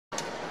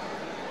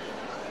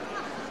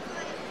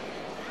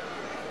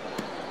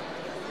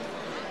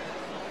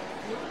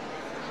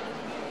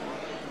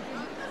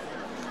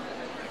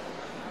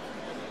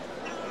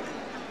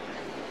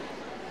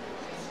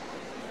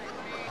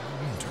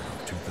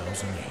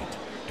night,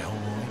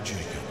 Elroy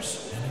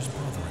Jacobs and his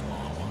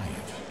brother-in-law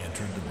Wyatt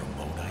entered the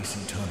remote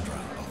icy tundra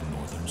of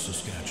northern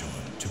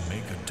Saskatchewan to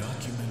make a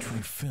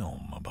documentary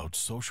film about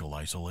social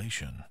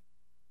isolation.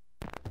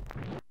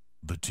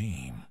 The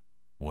team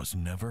was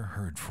never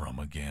heard from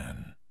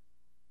again.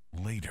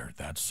 Later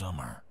that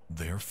summer,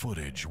 their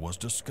footage was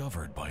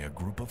discovered by a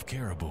group of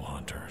caribou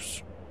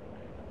hunters.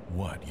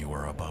 What you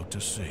are about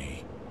to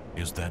see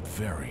is that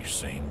very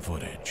same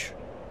footage.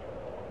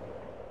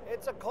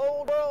 It's a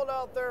cold world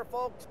out there,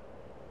 folks.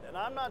 And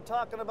I'm not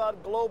talking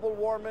about global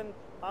warming.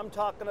 I'm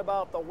talking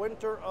about the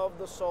winter of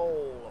the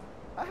soul.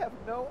 I have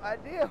no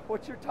idea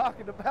what you're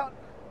talking about,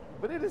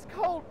 but it is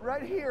cold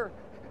right here.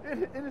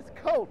 It is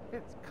cold.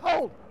 It's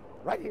cold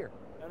right here.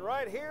 And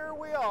right here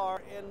we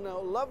are in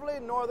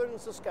lovely northern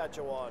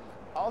Saskatchewan.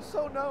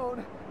 Also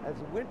known as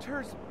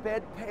winter's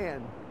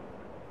bedpan.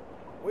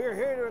 We're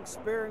here to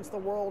experience the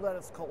world at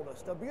its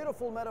coldest, a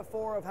beautiful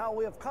metaphor of how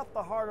we have cut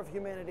the heart of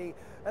humanity,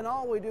 and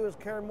all we do is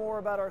care more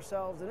about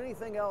ourselves than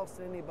anything else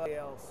than anybody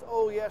else.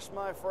 Oh yes,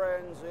 my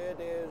friends,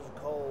 it is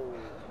cold.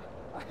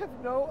 I have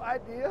no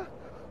idea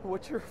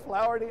what your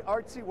flowery,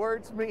 artsy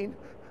words mean,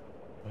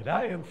 but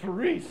I am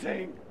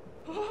freezing.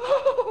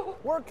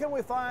 Where can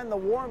we find the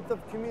warmth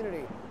of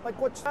community? Like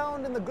what's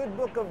found in the good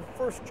book of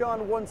 1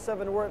 John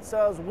 1:7, where it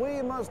says,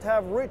 we must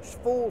have rich,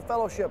 full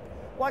fellowship,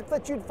 like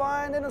that you'd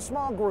find in a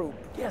small group.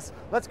 Yes,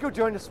 let's go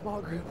join a small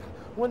group,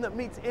 one that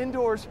meets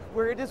indoors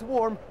where it is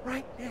warm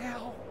right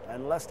now.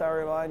 And lest I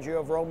remind you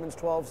of Romans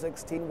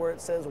 12:16, where it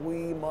says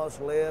we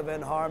must live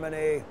in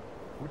harmony.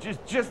 Which is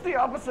just the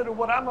opposite of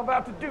what I'm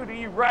about to do to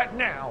you right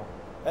now.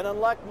 And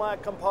unlike my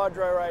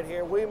compadre right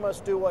here, we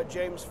must do what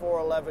James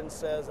 4:11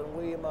 says, and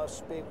we must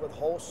speak with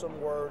wholesome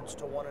words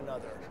to one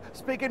another.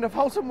 Speaking of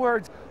wholesome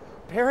words,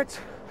 parents,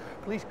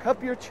 please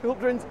cup your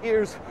children's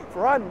ears,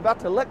 for I'm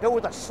about to let go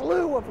with a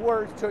slew of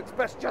words to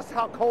express just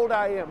how cold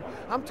I am.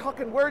 I'm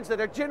talking words that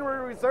are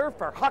generally reserved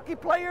for hockey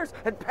players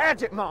and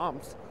pageant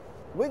moms.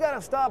 We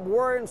gotta stop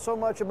worrying so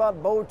much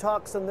about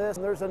Botox and this,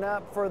 and there's an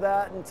app for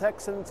that, and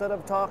texting instead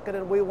of talking,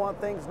 and we want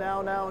things now,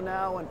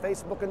 and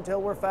Facebook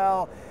until we're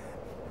foul.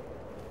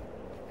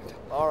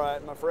 All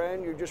right, my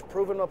friend, you're just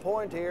proving my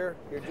point here.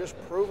 You're just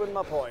proving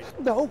my point.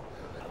 No,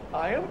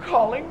 I am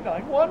calling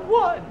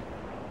 911.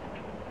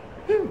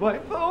 My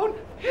phone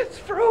is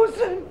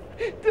frozen.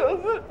 It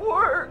doesn't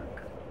work.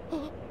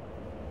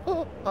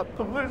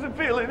 I'm losing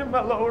feeling in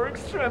my lower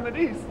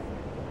extremities.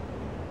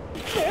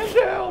 Stand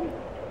down.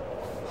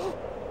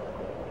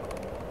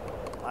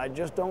 I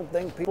just don't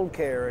think people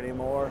care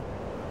anymore.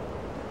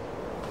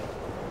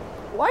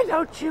 Why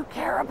don't you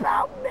care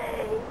about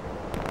me?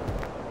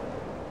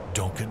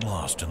 Don't get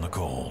lost in the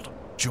cold.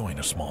 Join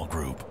a small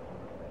group.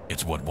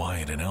 It's what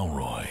Wyatt and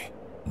Elroy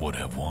would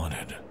have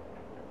wanted.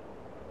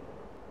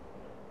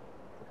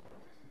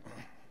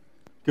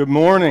 Good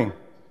morning.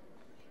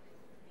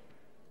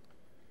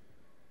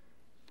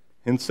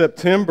 In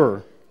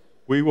September,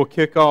 we will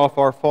kick off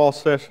our fall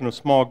session of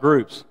small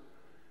groups.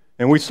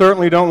 And we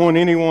certainly don't want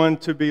anyone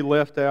to be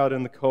left out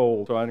in the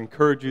cold, so I'd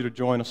encourage you to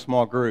join a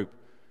small group.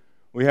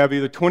 We have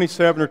either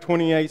 27 or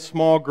 28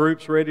 small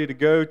groups ready to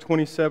go,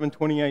 27,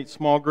 28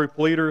 small group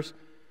leaders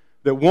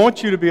that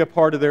want you to be a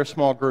part of their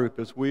small group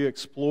as we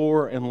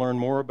explore and learn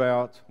more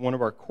about one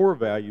of our core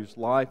values,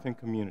 life and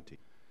community.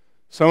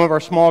 Some of our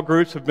small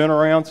groups have been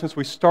around since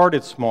we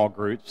started small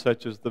groups,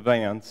 such as the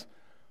Vans.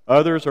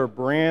 Others are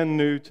brand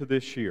new to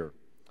this year.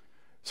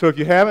 So if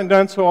you haven't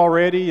done so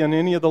already, in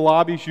any of the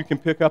lobbies you can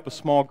pick up a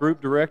small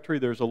group directory.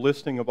 There's a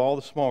listing of all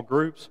the small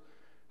groups.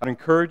 I'd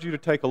encourage you to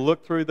take a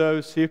look through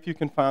those, see if you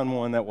can find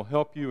one that will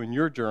help you in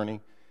your journey.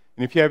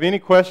 And if you have any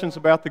questions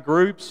about the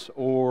groups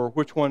or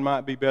which one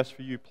might be best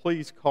for you,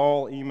 please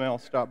call, email,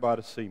 stop by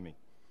to see me.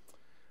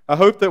 I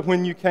hope that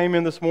when you came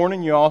in this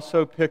morning, you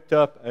also picked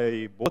up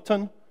a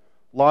bulletin.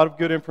 A lot of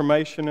good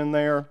information in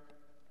there.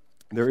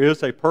 There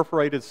is a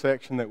perforated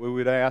section that we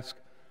would ask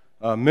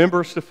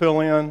members to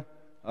fill in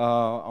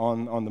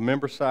on the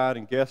member side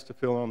and guests to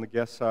fill in on the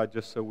guest side,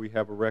 just so we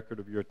have a record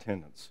of your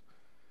attendance.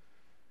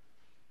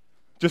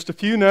 Just a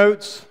few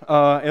notes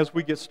as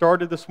we get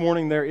started this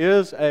morning. There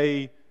is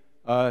a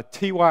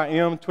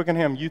TYM,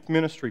 Twickenham Youth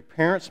Ministry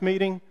Parents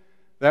Meeting.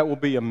 That will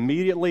be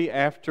immediately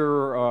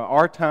after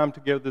our time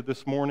together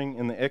this morning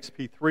in the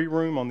XP3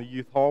 room on the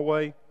youth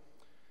hallway.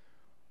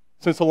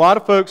 Since a lot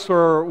of folks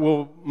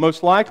will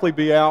most likely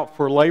be out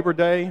for Labor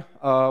Day,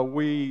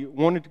 we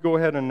wanted to go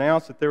ahead and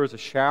announce that there is a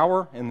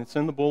shower, and it's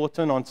in the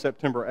bulletin, on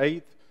September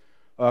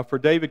 8th for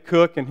David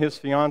Cook and his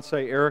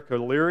fiancée Erica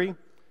Leary.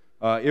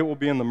 It will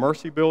be in the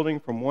Mercy Building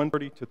from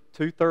 1:30 to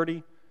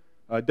 2:30.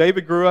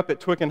 David grew up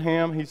at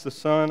Twickenham. He's the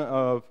son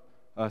of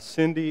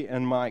Cindy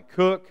and Mike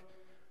Cook,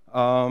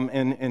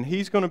 and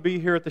he's going to be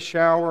here at the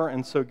shower.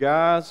 And so,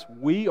 guys,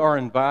 we are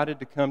invited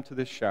to come to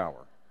this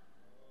shower.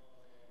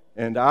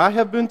 And I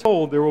have been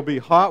told there will be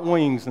hot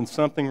wings and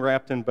something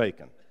wrapped in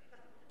bacon.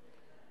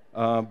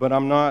 But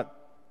I'm not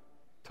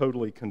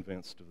totally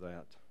convinced of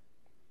that.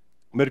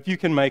 But if you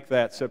can make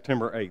that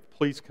September 8th,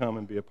 please come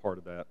and be a part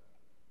of that.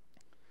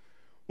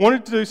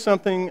 Wanted to do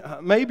something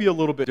maybe a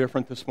little bit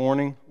different this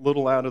morning, a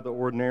little out of the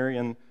ordinary.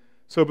 And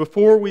so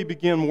before we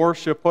begin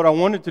worship, what I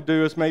wanted to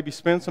do is maybe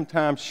spend some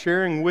time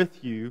sharing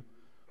with you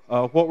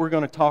what we're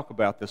going to talk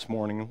about this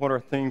morning and what our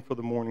theme for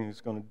the morning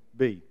is going to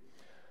be.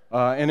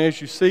 And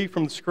as you see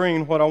from the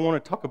screen, what I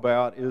want to talk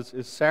about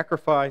is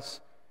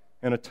sacrifice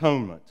and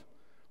atonement.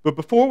 But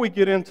before we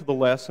get into the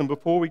lesson,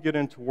 before we get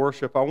into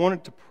worship, I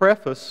wanted to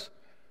preface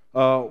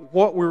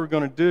what we were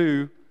going to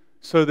do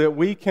so that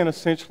we can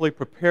essentially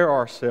prepare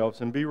ourselves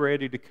and be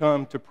ready to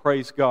come to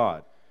praise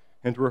God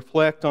and to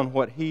reflect on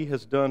what He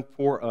has done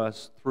for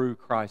us through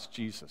Christ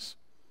Jesus.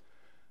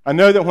 I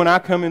know that when I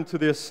come into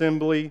the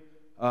assembly,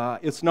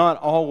 it's not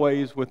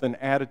always with an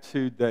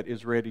attitude that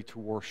is ready to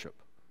worship.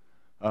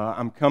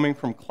 I'm coming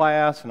from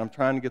class and I'm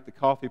trying to get the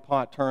coffee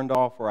pot turned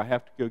off, or I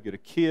have to go get a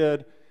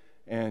kid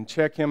and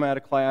check him out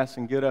of class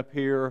and get up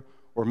here.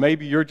 Or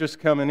maybe you're just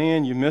coming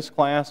in, you miss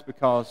class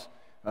because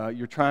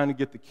you're trying to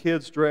get the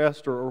kids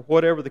dressed or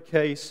whatever the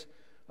case.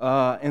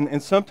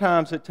 And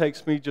sometimes it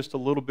takes me just a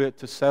little bit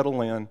to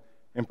settle in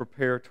and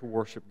prepare to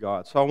worship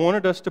God. So I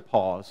wanted us to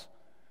pause,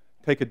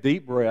 take a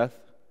deep breath,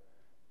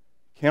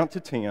 count to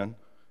 10,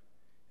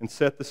 and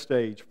set the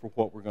stage for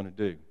what we're going to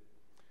do.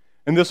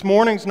 And this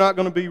morning's not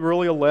going to be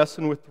really a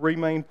lesson with 3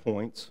 main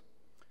points,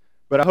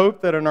 but I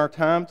hope that in our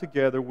time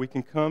together we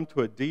can come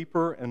to a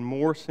deeper and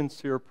more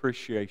sincere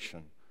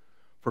appreciation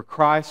for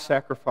Christ's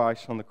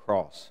sacrifice on the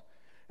cross.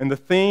 And the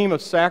theme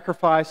of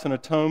sacrifice and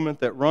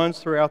atonement that runs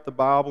throughout the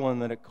Bible,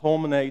 and that it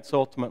culminates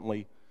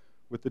ultimately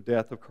with the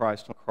death of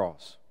Christ on the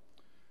cross.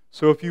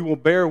 So if you will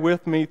bear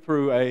with me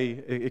through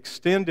an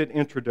extended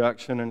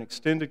introduction, an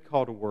extended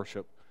call to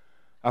worship,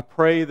 I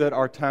pray that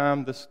our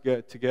time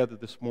together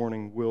this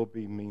morning will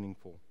be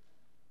meaningful.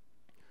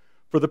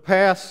 For the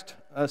past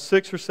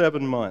 6 or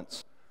 7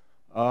 months,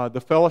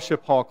 the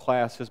Fellowship Hall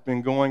class has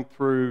been going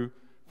through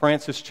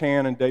Francis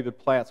Chan and David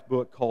Platt's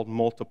book called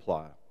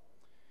Multiply.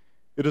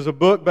 It is a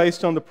book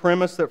based on the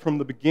premise that from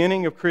the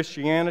beginning of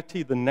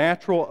Christianity, the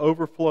natural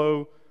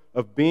overflow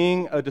of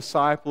being a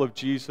disciple of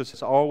Jesus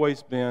has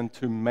always been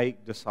to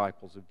make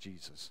disciples of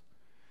Jesus.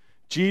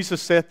 Jesus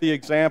set the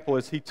example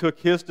as He took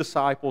His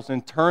disciples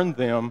and turned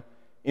them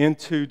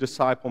into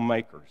disciple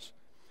makers.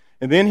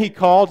 And then He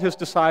called His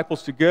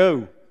disciples to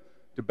go,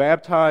 to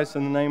baptize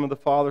in the name of the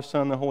Father,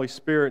 Son, and the Holy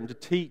Spirit, and to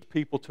teach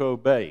people to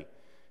obey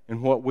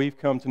in what we've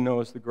come to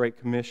know as the Great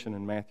Commission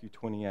in Matthew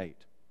 28.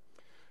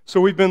 So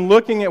we've been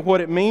looking at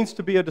what it means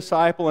to be a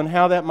disciple and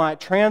how that might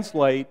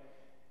translate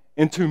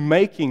into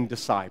making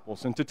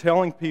disciples and to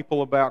telling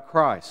people about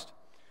Christ.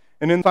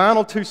 And in the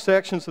final 2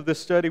 sections of this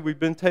study, we've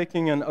been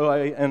taking an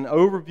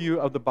overview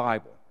of the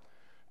Bible,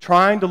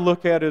 trying to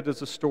look at it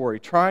as a story,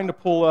 trying to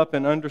pull up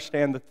and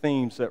understand the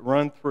themes that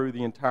run through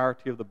the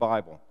entirety of the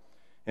Bible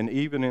and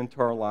even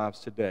into our lives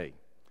today,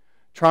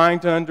 trying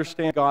to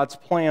understand God's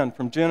plan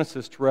from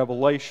Genesis to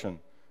Revelation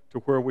to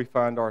where we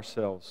find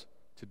ourselves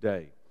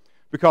today.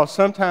 Because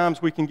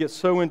sometimes we can get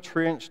so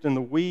entrenched in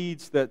the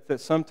weeds that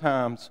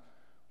sometimes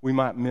we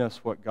might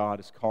miss what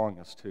God is calling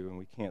us to, and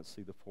we can't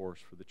see the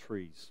forest for the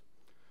trees.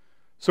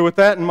 So with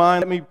that in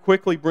mind, let me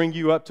quickly bring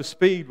you up to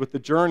speed with the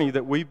journey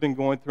that we've been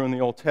going through in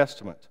the Old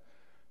Testament,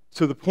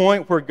 to the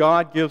point where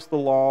God gives the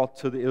law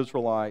to the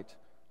Israelite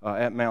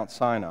at Mount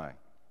Sinai.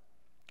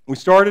 We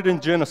started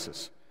in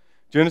Genesis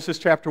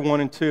chapter 1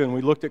 and 2, and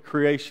we looked at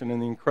creation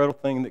and the incredible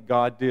thing that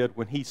God did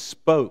when He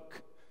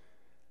spoke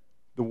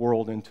the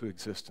world into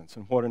existence,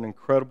 and what an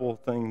incredible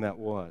thing that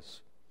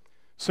was.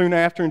 Soon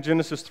after, in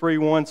Genesis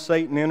 3:1,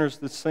 Satan enters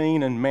the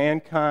scene and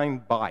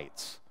mankind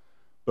bites,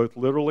 both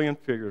literally and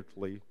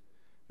figuratively,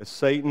 as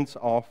Satan's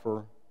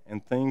offer,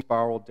 and things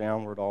spiral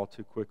downward all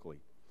too quickly.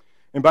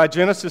 And by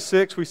Genesis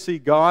 6, we see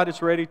God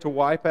is ready to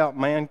wipe out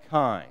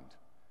mankind,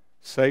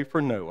 save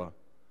for Noah,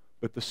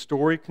 but the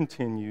story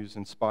continues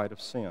in spite of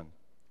sin.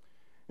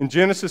 In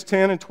Genesis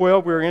 10 and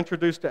 12, we are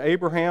introduced to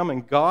Abraham,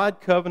 and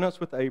God covenants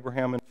with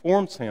Abraham and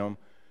informs him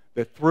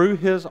that through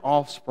his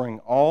offspring,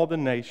 all the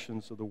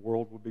nations of the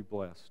world will be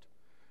blessed.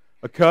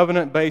 A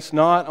covenant based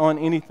not on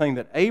anything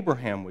that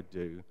Abraham would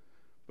do,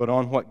 but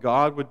on what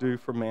God would do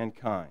for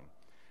mankind.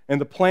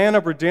 And the plan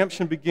of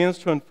redemption begins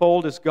to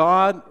unfold as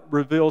God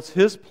reveals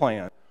His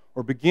plan,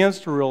 or begins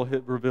to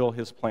reveal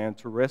His plan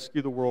to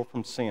rescue the world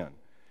from sin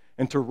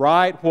and to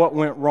right what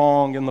went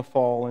wrong in the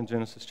fall in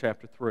Genesis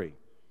chapter 3.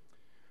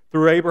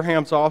 Through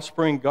Abraham's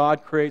offspring,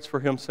 God creates for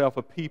Himself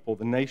a people,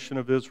 the nation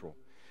of Israel.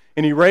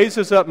 And He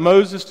raises up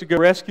Moses to go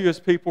rescue His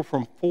people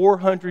from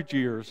 400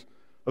 years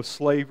of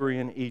slavery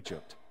in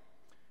Egypt.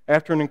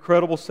 After an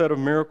incredible set of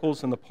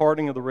miracles and the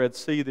parting of the Red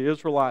Sea, the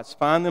Israelites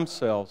find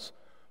themselves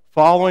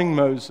following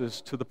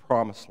Moses to the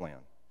Promised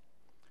Land.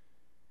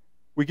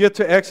 We get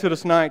to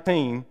Exodus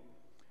 19,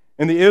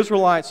 and the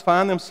Israelites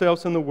find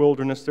themselves in the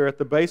wilderness. They're at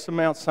the base of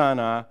Mount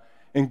Sinai,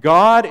 and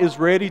God is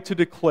ready to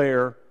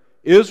declare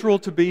Israel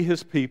to be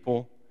His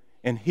people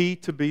and He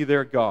to be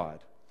their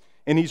God.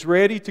 And He's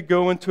ready to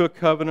go into a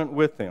covenant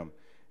with them.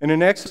 And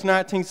in Exodus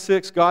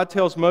 19:6, God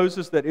tells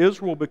Moses that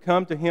Israel will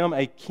become to Him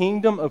a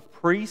kingdom of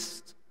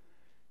priests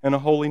and a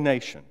holy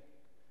nation.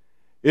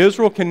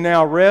 Israel can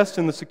now rest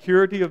in the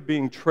security of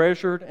being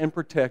treasured and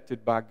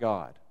protected by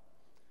God.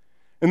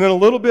 And then a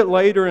little bit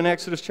later in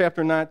Exodus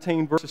chapter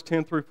 19, verses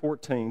 10 through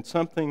 14,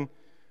 something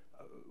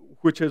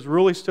which has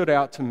really stood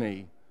out to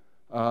me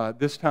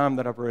this time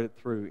that I've read it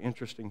through,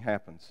 interesting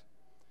happens.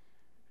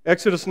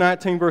 Exodus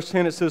 19, verse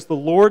 10, it says, "The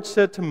Lord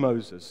said to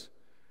Moses,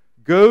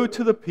 'Go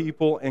to the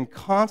people and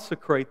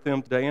consecrate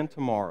them today and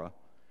tomorrow,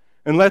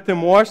 and let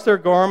them wash their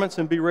garments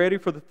and be ready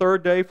for the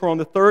third day, for on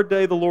the third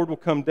day the Lord will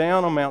come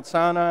down on Mount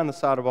Sinai in the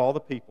sight of all the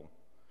people.'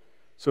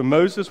 So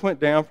Moses went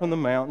down from the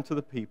mountain to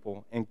the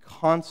people and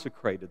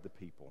consecrated the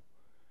people,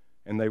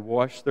 and they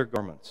washed their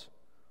garments."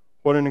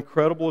 What an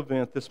incredible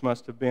event this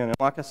must have been. And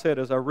like I said,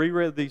 as I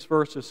reread these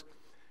verses,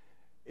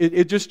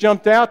 it just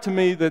jumped out to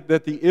me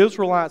that the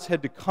Israelites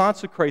had to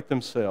consecrate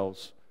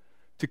themselves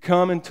to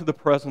come into the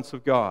presence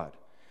of God.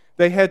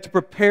 They had to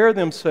prepare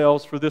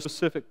themselves for this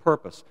specific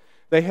purpose.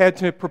 They had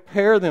to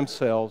prepare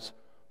themselves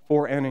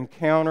for an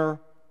encounter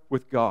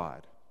with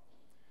God.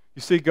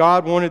 You see,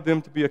 God wanted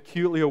them to be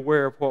acutely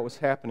aware of what was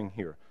happening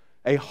here.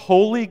 A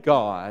holy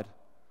God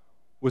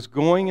was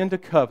going into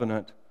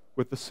covenant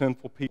with the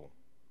sinful people.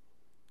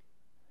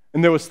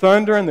 And there was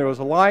thunder, and there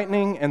was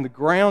lightning, and the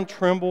ground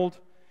trembled,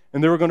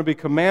 and there were going to be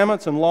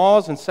commandments and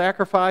laws and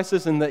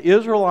sacrifices, and the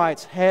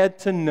Israelites had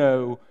to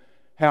know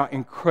how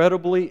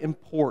incredibly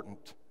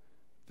important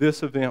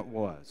this event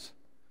was.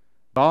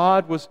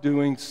 God was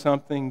doing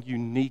something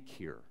unique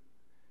here,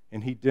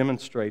 and He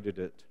demonstrated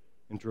it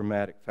in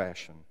dramatic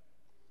fashion.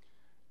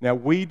 Now,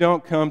 we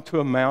don't come to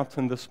a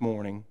mountain this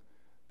morning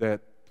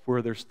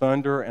where there's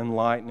thunder and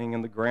lightning,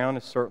 and the ground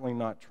is certainly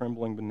not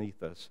trembling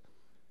beneath us.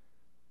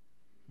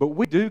 But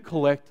we do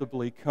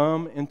collectively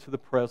come into the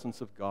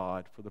presence of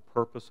God for the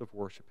purpose of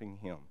worshiping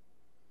Him.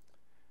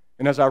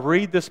 And as I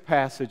read this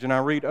passage, and I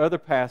read other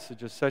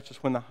passages, such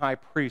as when the high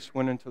priest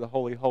went into the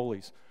Holy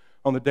Holies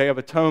on the Day of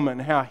Atonement,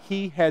 and how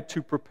he had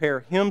to prepare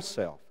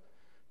himself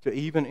to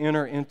even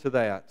enter into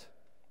that,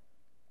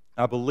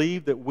 I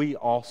believe that we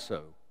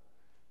also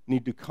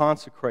need to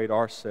consecrate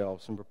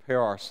ourselves and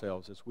prepare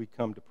ourselves as we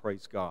come to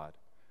praise God,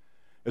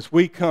 as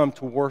we come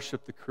to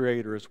worship the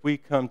Creator, as we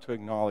come to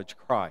acknowledge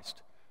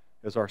Christ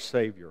as our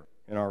Savior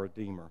and our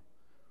Redeemer.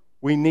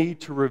 We need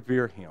to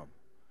revere Him.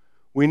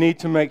 We need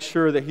to make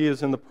sure that He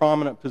is in the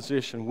prominent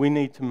position. We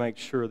need to make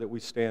sure that we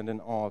stand in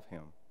awe of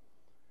Him.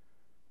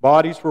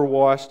 Bodies were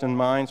washed and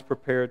minds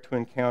prepared to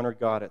encounter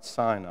God at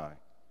Sinai.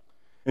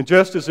 And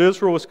just as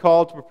Israel was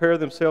called to prepare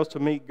themselves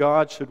to meet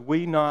God, should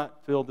we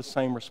not feel the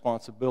same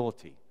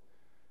responsibility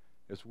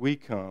as we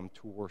come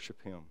to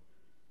worship Him?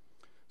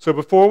 So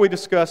before we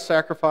discuss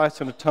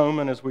sacrifice and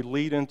atonement as we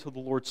lead into the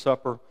Lord's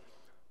Supper,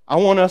 I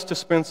want us to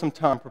spend some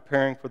time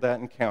preparing for that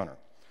encounter.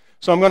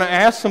 So I'm going to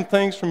ask some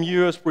things from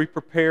you as we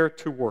prepare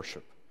to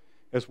worship,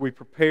 as we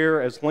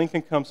prepare, as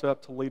Lincoln comes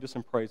up to lead us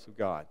in praise of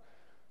God.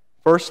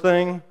 First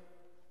thing,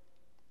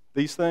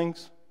 these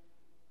things,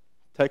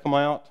 take them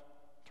out,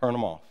 turn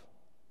them off.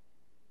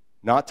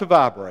 Not to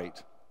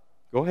vibrate.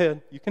 Go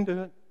ahead, you can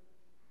do it.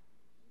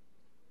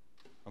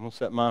 I'm going to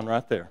set mine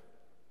right there.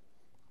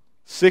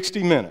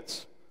 60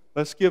 minutes.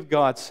 Let's give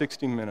God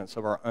 60 minutes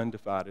of our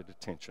undivided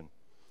attention.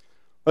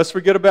 Let's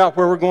forget about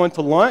where we're going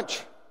to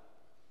lunch.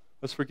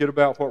 Let's forget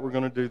about what we're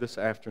going to do this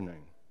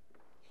afternoon.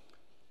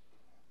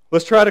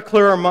 Let's try to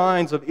clear our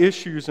minds of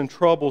issues and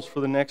troubles for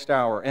the next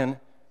hour. And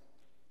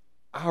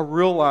I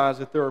realize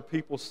that there are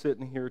people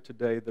sitting here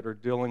today that are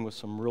dealing with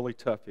some really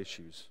tough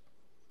issues.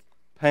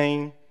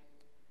 Pain,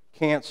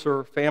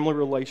 cancer, family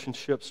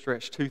relationships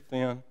stretched too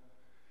thin,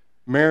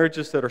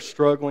 marriages that are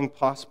struggling,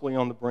 possibly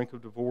on the brink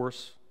of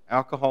divorce,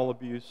 alcohol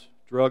abuse,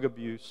 drug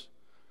abuse,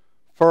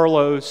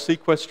 furloughs,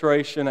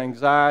 sequestration,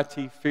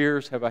 anxiety,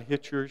 fears. Have I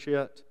hit yours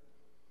yet?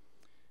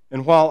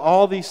 And while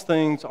all these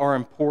things are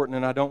important,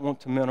 and I don't want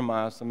to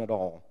minimize them at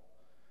all,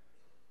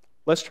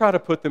 let's try to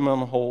put them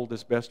on hold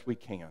as best we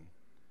can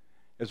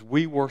as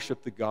we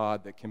worship the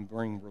God that can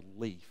bring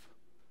relief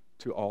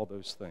to all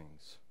those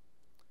things.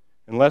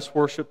 And let's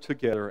worship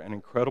together an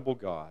incredible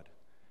God.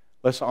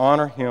 Let's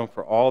honor Him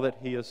for all that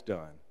He has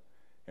done,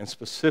 and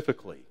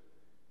specifically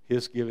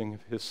His giving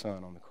of His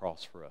Son on the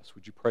cross for us.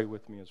 Would you pray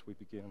with me as we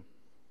begin?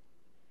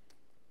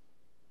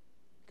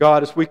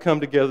 God, as we come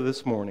together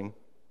this morning,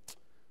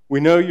 we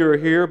know You're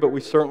here, but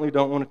we certainly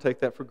don't want to take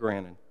that for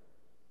granted.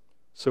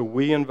 So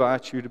we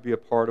invite You to be a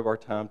part of our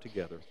time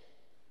together.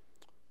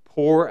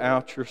 Pour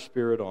out Your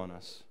Spirit on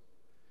us.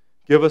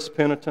 Give us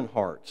penitent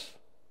hearts,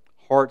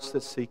 hearts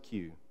that seek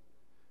You.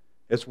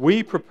 As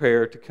we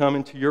prepare to come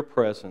into Your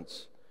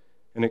presence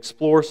and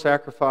explore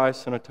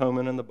sacrifice and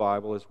atonement in the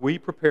Bible, as we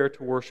prepare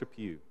to worship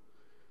You,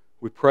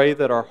 we pray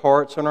that our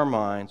hearts and our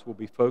minds will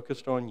be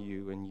focused on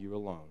You and You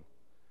alone.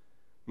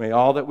 May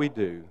all that we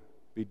do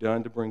be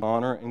done to bring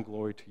honor and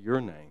glory to Your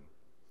name.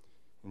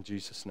 In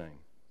Jesus' name,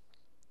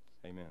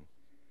 amen.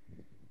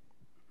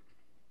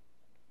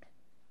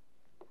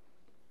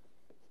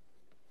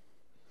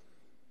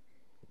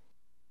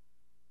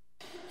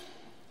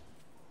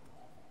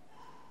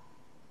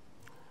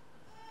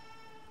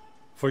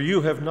 For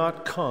you have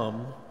not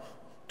come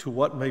to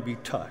what may be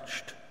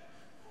touched.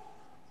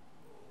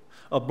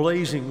 a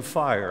blazing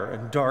fire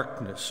and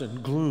darkness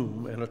and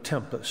gloom and a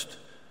tempest,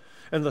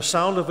 and the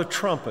sound of a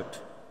trumpet,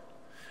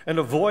 and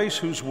a voice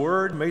whose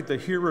word made the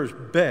hearers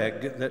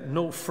beg that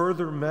no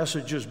further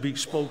messages be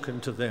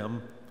spoken to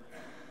them,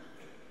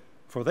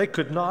 for they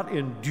could not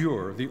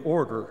endure the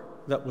order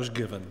that was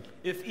given.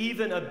 If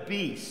even a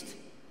beast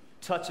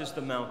touches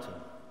the mountain,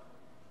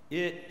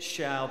 it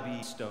shall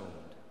be stoned.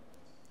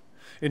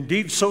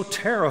 Indeed, so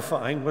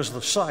terrifying was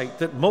the sight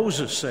that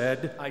Moses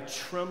said, I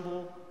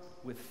tremble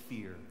with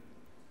fear.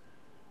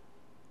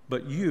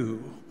 But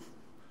you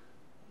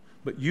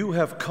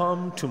have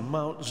come to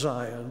Mount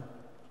Zion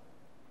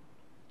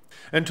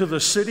and to the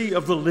city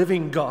of the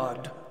living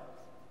God,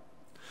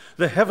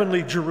 the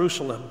heavenly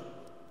Jerusalem,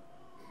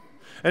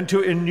 and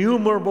to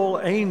innumerable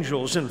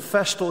angels in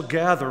festal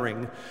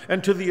gathering,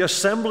 and to the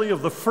assembly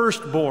of the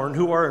firstborn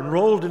who are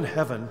enrolled in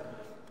heaven,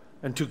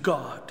 and to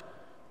God,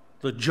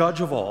 the judge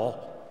of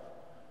all,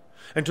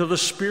 and to the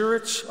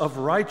spirits of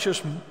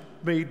righteous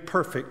made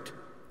perfect,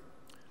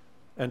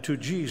 and to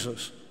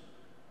Jesus,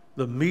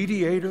 the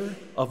mediator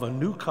of a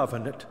new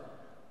covenant,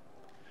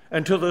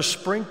 and to the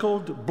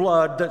sprinkled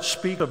blood that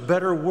speaks a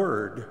better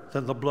word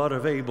than the blood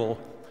of Abel.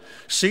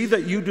 See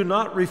that you do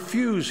not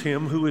refuse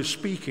him who is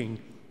speaking.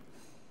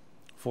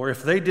 For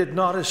if they did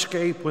not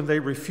escape when they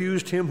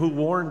refused him who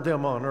warned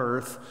them on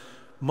earth,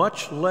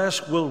 much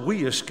less will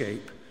we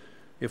escape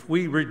if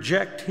we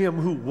reject him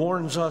who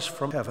warns us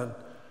from heaven.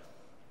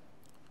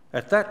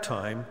 At that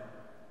time,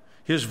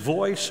 his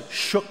voice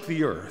shook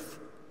the earth,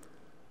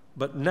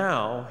 but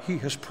now he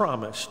has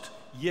promised,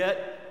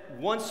 Yet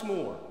once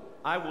more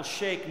I will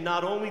shake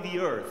not only the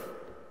earth,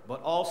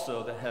 but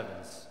also the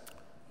heavens.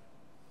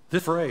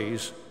 This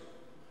phrase,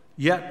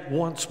 yet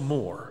once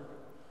more,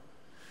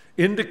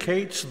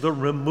 indicates the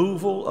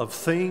removal of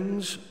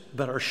things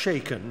that are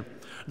shaken,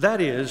 that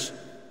is,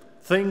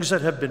 things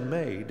that have been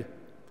made,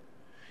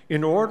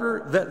 in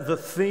order that the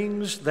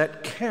things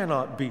that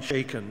cannot be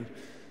shaken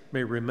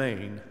may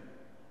remain.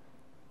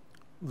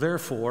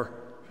 Therefore,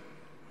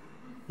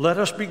 let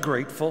us be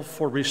grateful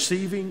for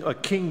receiving a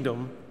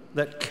kingdom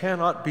that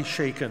cannot be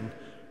shaken.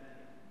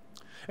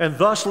 And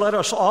thus let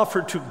us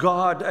offer to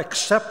God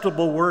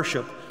acceptable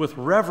worship with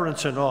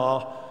reverence and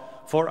awe,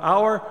 for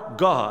our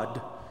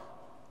God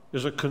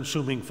is a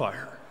consuming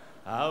fire.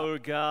 Our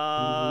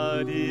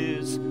God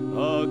is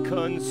a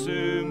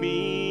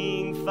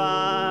consuming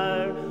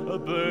fire, a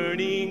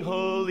burning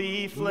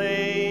holy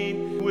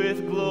flame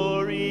with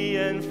glory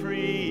and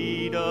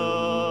freedom.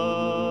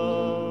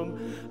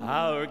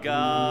 Our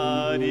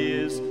God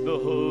is the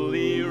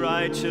holy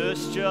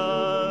righteous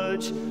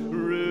judge,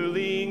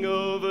 ruling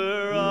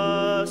over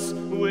us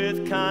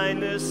with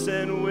kindness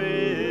and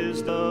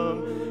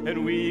wisdom,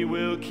 and we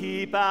will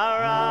keep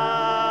our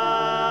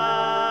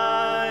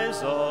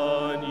eyes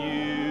on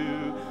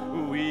you.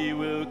 We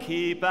will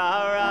keep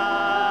our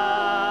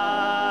eyes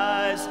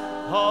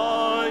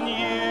on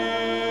you.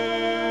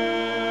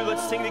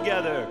 Let's sing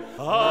together.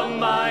 A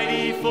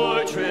mighty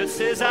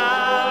fortress is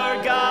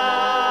our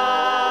God,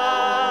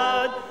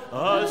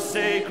 a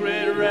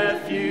sacred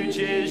refuge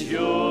is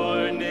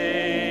your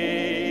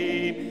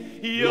name.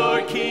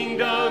 Your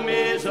kingdom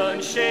is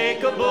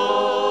unshakable.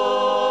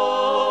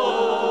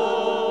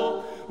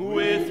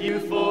 With you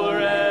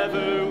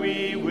forever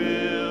we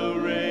will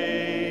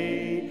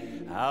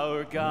reign.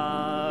 Our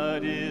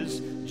God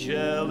is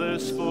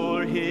jealous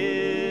for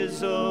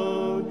his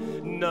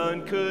own.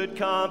 None could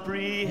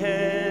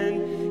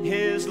comprehend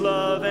his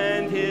love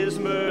and his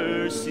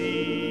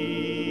mercy.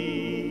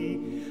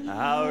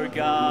 Our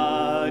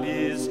God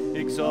is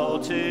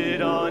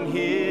exalted on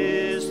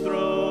his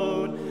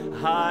throne,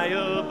 high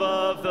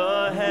above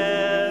the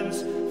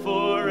heavens.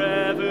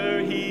 Forever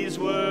he's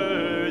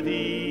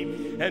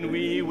worthy, and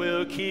we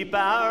will keep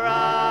our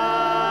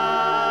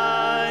eyes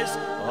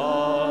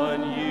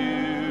on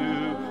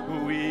you.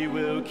 We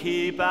will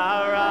keep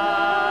our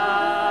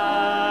eyes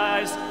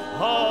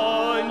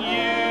on you.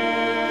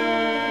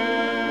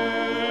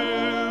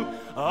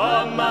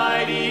 A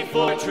mighty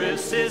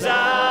fortress is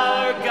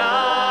our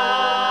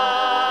God,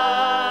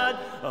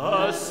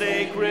 a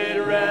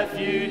sacred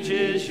refuge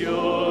is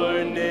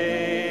your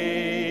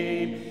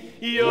name.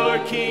 Your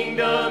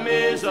kingdom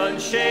is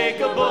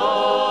unshakable.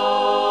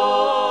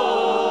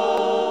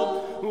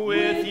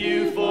 With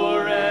you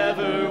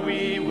forever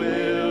we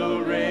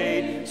will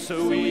reign.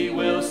 So we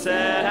will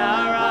set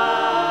our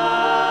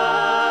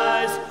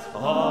eyes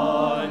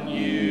on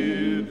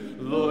you.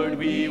 Lord,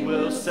 we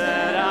will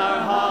set our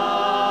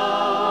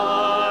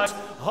hearts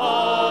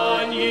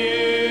on you.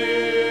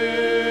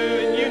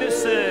 In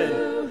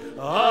unison,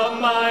 a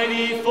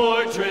mighty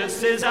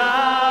fortress is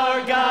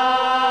our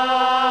God,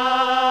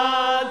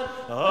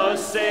 a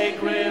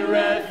sacred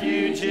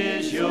refuge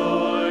is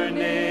your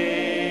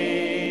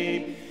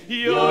name.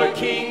 Your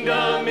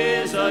kingdom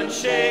is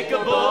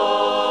unshakable.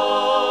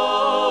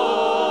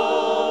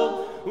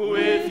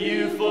 With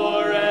you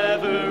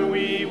forever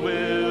we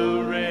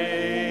will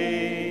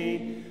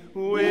reign.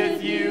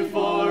 With you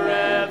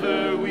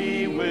forever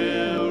we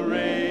will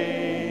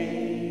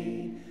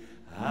reign.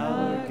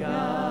 Our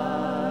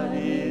God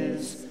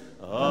is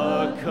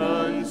a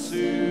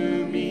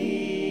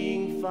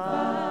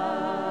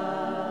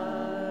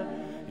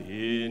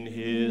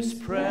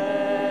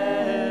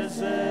presence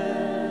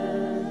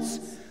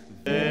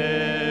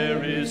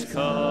there is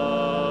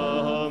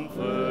comfort.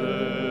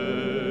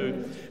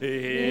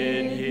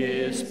 In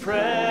his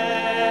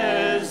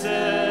presence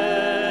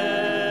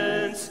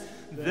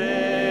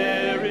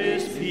there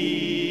is peace.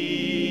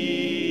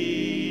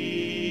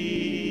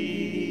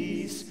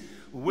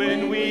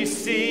 When we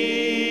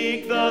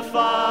seek the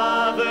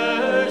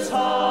Father's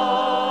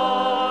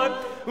heart,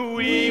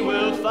 we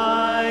will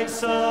find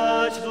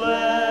such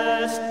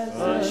blessed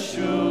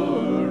assurance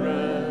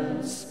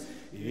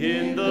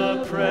in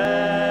the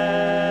presence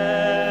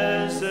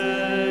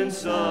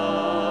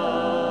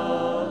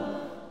of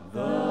the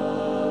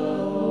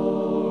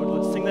Lord.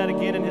 Let's sing that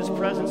again, in his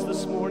presence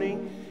this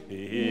morning.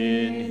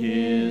 In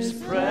his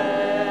presence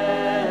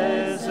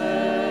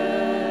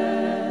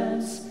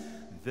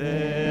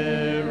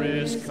there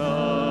is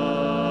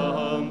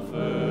comfort.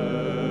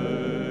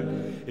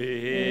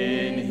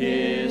 In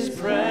his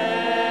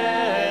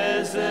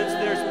presence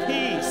there's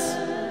peace.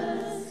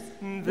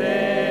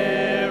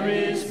 There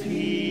is peace.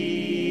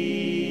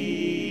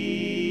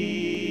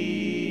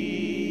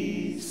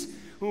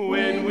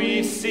 When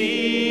we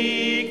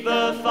seek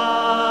the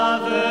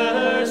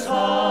Father's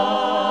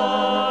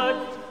heart,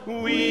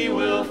 we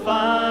will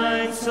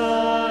find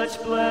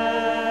such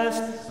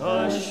blessed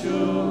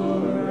assurance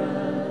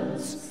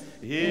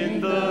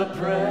in the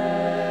presence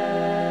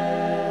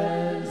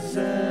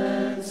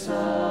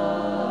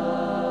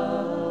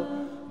of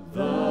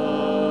the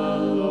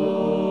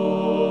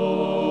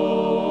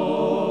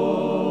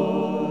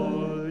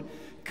Lord.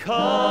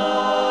 Cover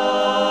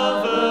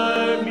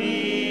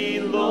me,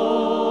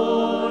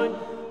 Lord,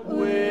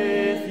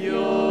 with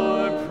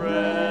your presence.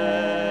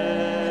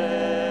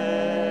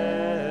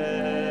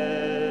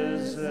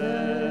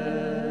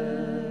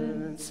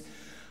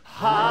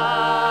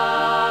 Hallelujah.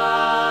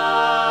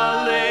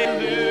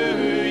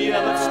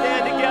 Let's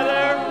stand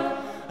together.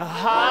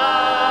 Hallelujah.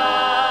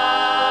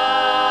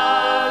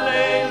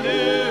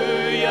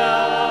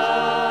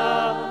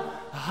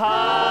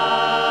 Hallelujah.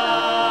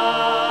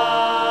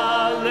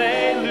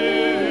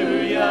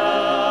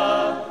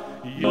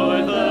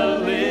 You're the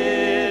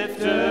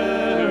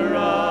lifter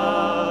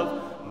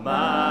of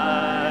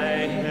my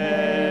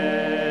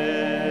head.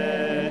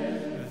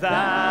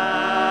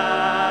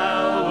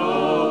 Thou,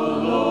 O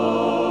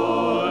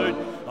Lord,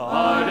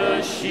 art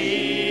a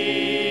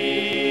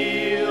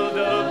shield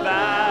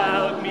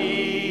about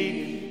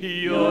me.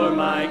 You're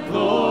my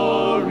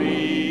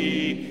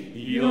glory.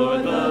 You're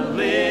the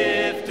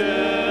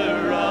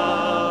lifter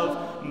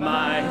of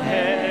my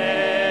head.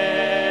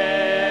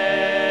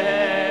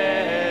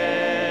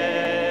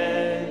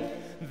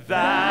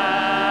 Thou,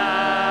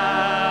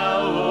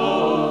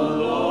 O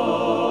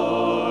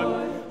Lord,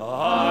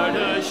 art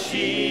a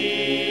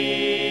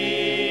shield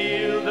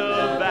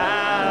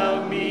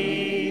about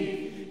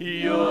me.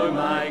 You're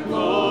my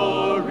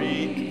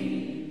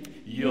glory.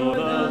 You're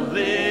the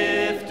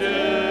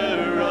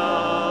lifter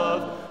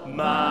of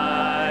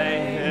my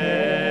head.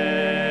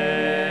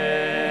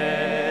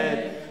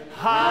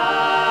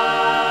 Hallelujah.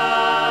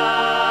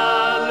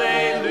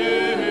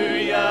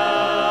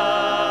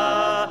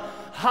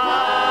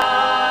 Hallelujah.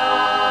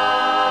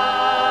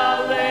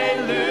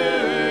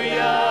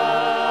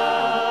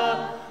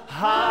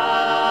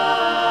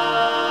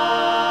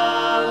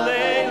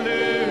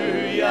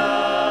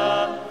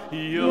 Hallelujah.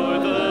 You're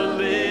the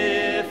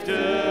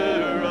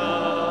lifter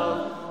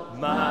of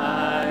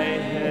my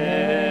head.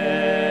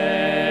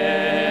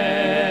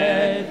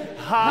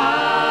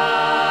 Hallelujah.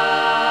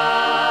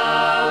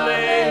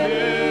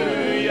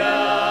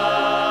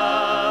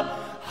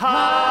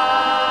 Hallelujah.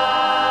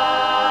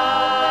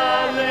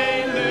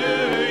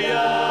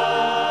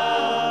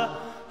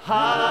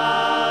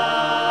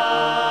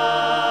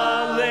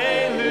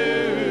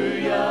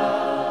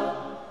 Hallelujah.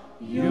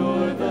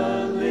 You're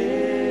the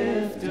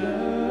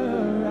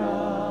lifter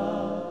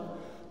of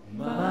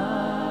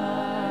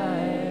my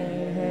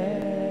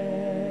head.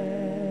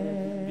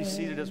 Be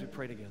seated as we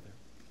pray together.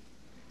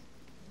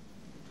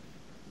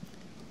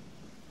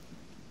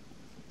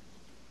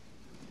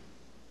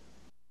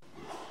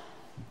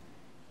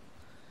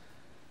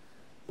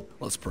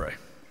 Let's pray.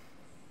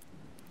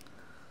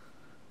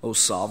 O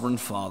sovereign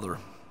Father,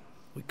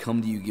 we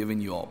come to you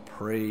giving you all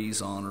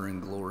praise, honor,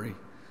 and glory.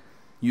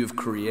 You have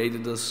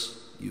created us.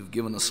 You've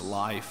given us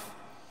life.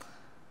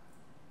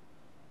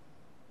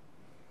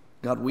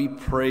 God, we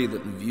pray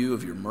that in view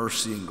of your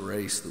mercy and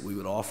grace that we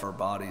would offer our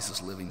bodies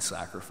as living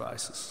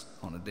sacrifices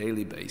on a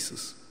daily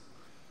basis.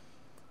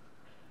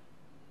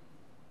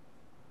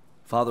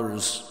 Father,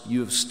 as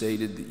you have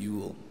stated that you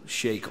will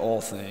shake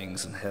all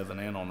things in heaven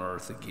and on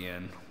earth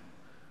again,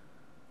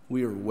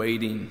 we are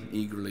waiting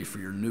eagerly for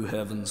your new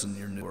heavens and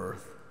your new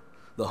earth,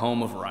 the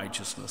home of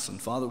righteousness.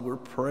 And Father, we're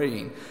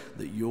praying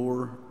that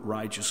your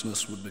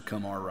righteousness would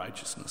become our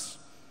righteousness,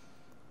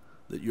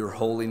 that your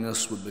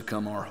holiness would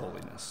become our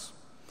holiness,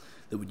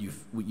 that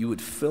you would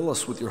fill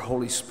us with your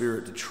Holy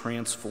Spirit to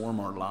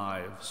transform our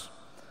lives,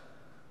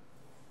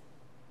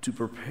 to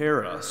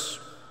prepare us,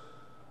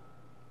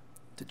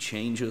 to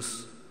change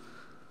us.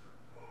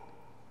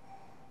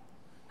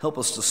 Help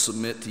us to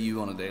submit to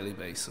you on a daily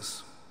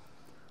basis.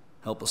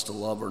 Help us to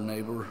love our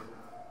neighbor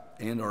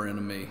and our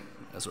enemy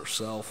as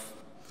ourself.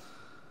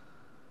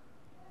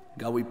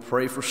 God, we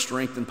pray for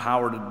strength and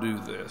power to do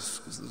this,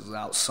 because this is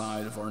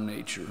outside of our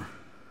nature.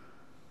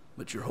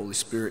 But your Holy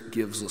Spirit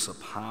gives us a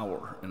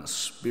power and a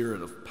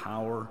spirit of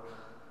power,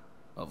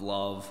 of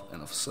love,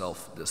 and of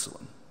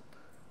self-discipline.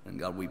 And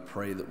God, we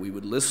pray that we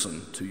would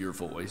listen to your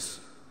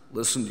voice,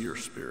 listen to your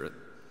Spirit,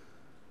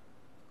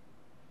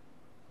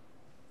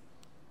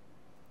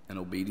 and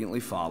obediently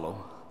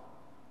follow.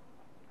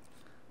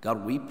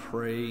 God, we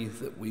pray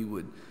that we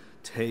would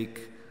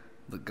take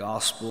the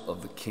gospel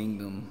of the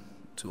kingdom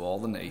to all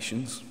the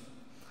nations.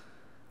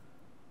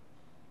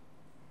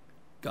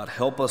 God,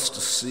 help us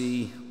to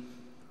see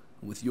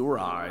with your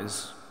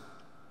eyes.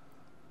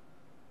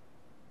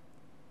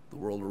 The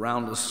world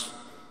around us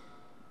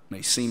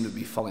may seem to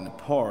be falling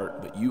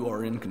apart, but you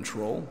are in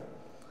control,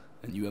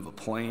 and you have a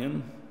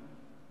plan.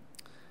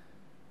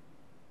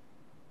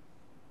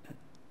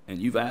 And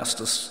you've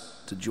asked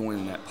us to join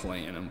in that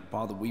plan. And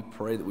Father, we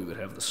pray that we would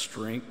have the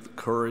strength, the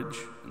courage,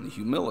 and the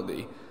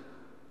humility,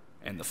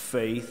 and the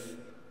faith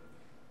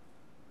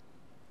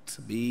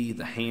to be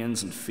the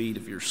hands and feet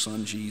of your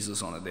Son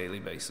Jesus on a daily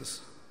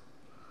basis.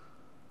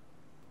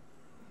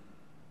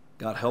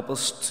 God, help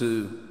us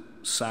to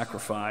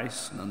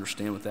sacrifice and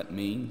understand what that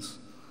means.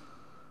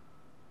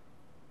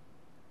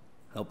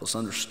 Help us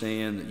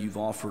understand that you've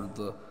offered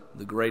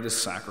the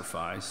greatest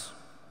sacrifice,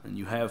 and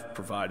you have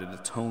provided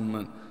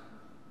atonement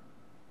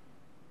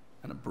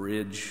and a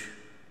bridge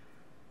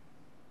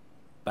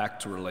back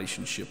to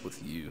relationship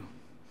with you.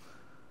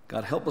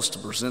 God, help us to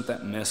present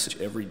that message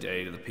every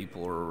day to the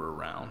people who are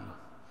around.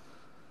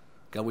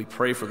 God, we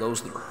pray for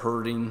those that are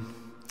hurting.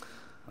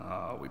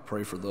 We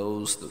pray for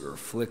those that are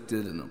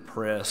afflicted and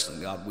oppressed.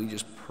 And God, we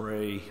just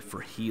pray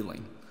for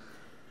healing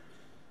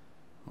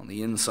on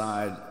the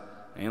inside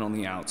and on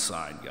the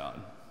outside, God.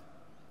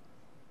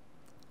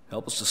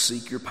 Help us to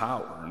seek your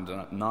power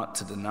and not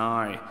to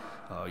deny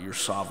your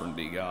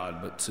sovereignty,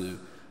 God, but to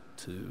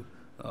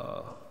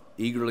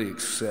eagerly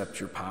accept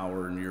your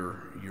power and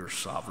your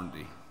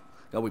sovereignty.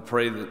 God, we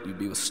pray that you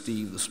be with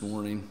Steve this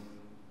morning.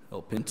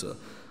 Help him to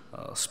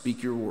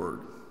speak your word.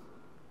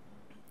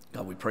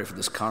 God, we pray for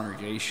this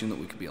congregation that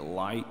we could be a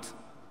light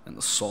and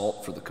the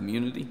salt for the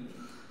community.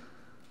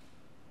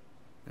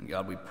 And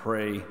God, we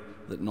pray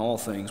that in all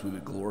things we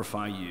would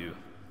glorify you.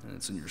 And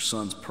it's in your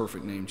Son's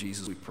perfect name,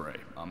 Jesus, we pray.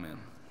 Amen.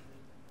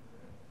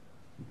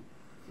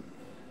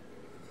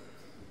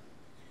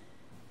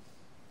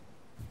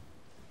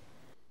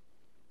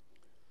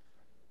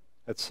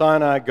 At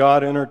Sinai,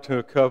 God entered into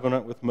a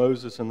covenant with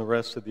Moses and the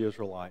rest of the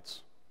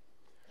Israelites.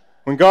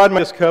 When God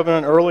made this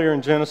covenant earlier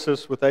in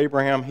Genesis with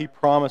Abraham, he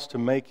promised to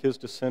make his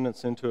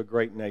descendants into a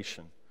great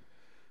nation,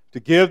 to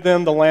give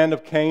them the land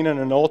of Canaan,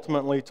 and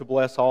ultimately to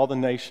bless all the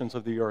nations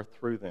of the earth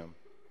through them.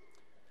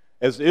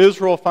 As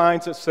Israel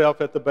finds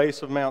itself at the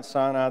base of Mount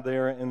Sinai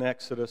there in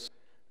Exodus,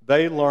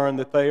 they learn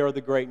that they are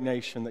the great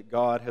nation that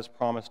God has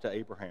promised to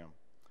Abraham.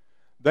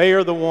 They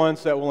are the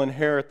ones that will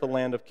inherit the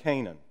land of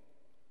Canaan.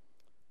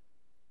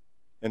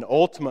 And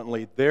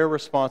ultimately, their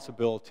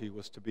responsibility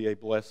was to be a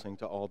blessing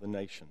to all the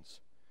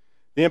nations.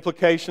 The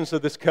implications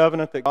of this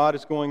covenant that God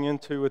is going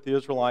into with the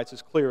Israelites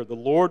is clear. The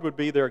Lord would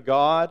be their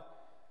God,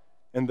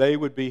 and they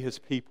would be his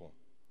people.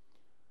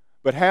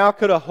 But how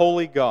could a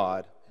holy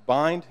God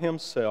bind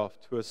himself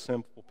to a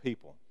sinful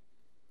people?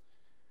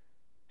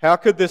 How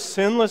could this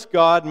sinless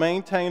God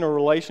maintain a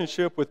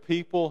relationship with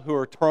people who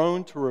are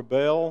prone to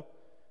rebel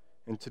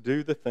and to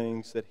do the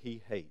things that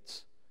he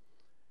hates?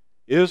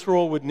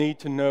 Israel would need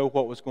to know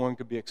what was going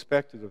to be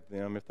expected of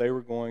them if they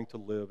were going to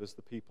live as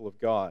the people of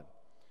God.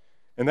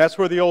 And that's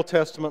where the Old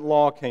Testament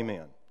law came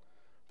in.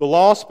 The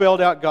law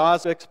spelled out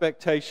God's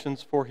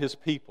expectations for his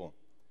people.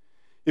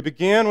 It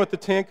began with the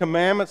 10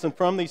 Commandments, and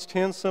from these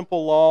 10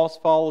 simple laws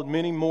followed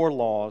many more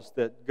laws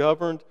that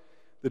governed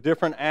the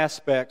different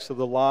aspects of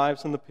the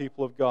lives and the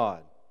people of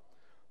God.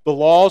 The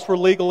laws were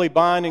legally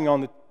binding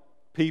on the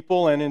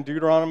people, and in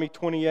Deuteronomy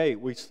 28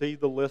 we see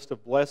the list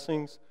of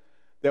blessings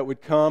that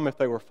would come if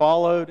they were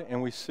followed, and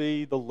we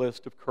see the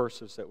list of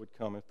curses that would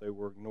come if they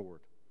were ignored.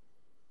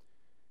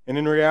 And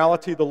in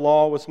reality, the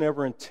law was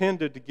never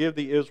intended to give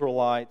the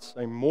Israelites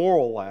a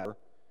moral ladder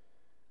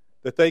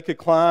that they could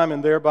climb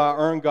and thereby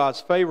earn God's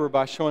favor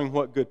by showing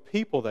what good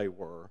people they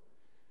were.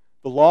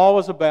 The law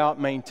was about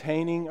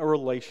maintaining a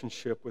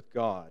relationship with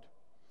God.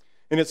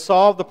 And it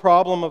solved the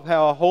problem of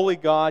how a holy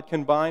God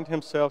can bind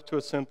himself to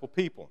a sinful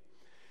people.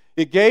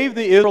 It gave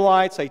the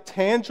Israelites a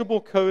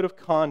tangible code of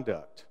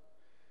conduct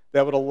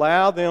that would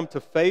allow them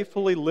to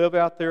faithfully live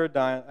out their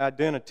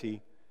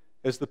identity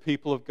as the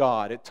people of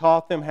God. It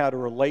taught them how to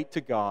relate to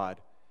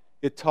God.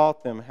 It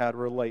taught them how to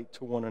relate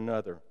to one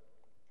another.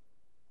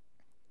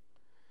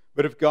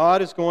 But if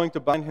God is going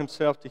to bind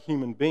himself to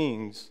human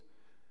beings,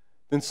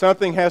 then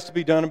something has to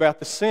be done about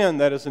the sin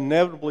that is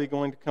inevitably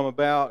going to come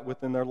about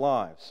within their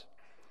lives.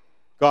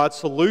 God's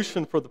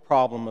solution for the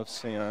problem of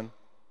sin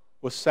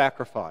was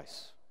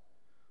sacrifice.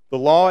 The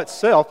law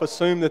itself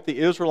assumed that the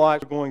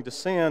Israelites were going to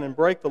sin and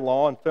break the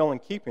law and fail in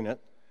keeping it,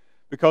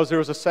 because there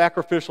was a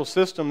sacrificial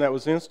system that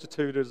was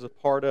instituted as a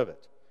part of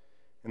it.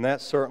 And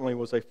that certainly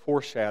was a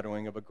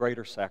foreshadowing of a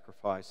greater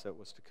sacrifice that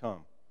was to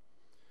come.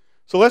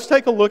 So let's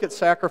take a look at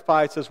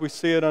sacrifice as we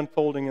see it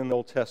unfolding in the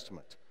Old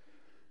Testament.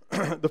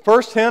 The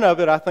first hint of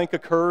it, I think,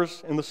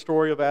 occurs in the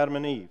story of Adam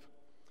and Eve.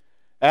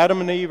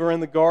 Adam and Eve are in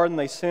the garden,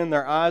 they sin,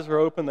 their eyes are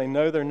open, they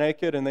know they're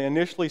naked, and they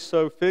initially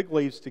sew fig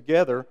leaves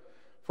together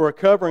for a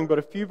covering, but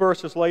a few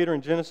verses later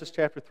in Genesis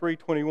chapter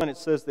 3:21, it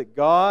says that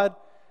God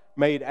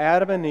made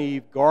Adam and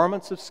Eve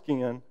garments of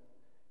skin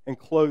and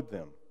clothed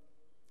them.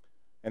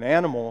 An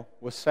animal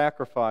was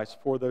sacrificed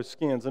for those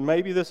skins. And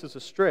maybe this is a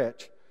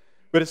stretch,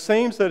 but it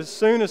seems that as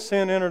soon as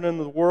sin entered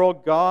into the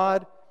world,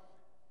 God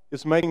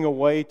is making a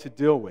way to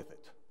deal with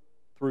it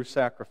through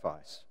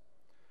sacrifice.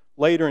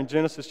 Later in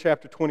Genesis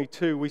chapter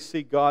 22, we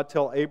see God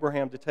tell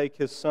Abraham to take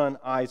his son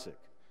Isaac,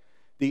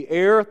 the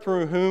heir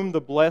through whom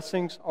the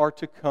blessings are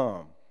to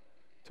come,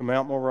 to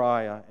Mount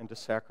Moriah and to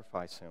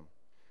sacrifice him.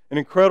 An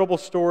incredible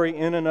story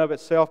in and of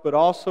itself, but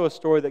also a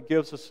story that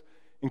gives us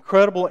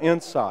incredible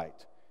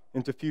insight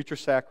into future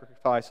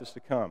sacrifices to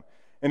come.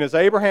 And as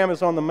Abraham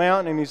is on the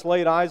mountain and he's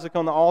laid Isaac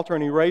on the altar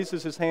and he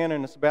raises his hand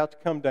and it's about to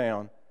come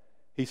down,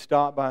 he's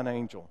stopped by an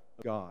angel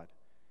of God.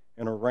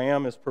 And a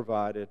ram is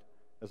provided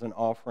as an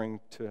offering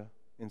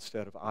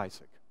instead of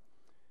Isaac.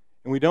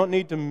 And we don't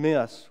need to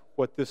miss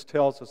what this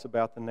tells us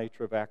about the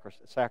nature of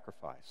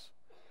sacrifice.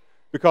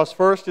 Because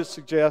first it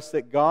suggests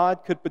that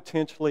God could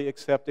potentially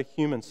accept a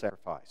human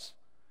sacrifice,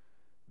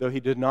 though he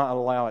did not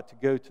allow it to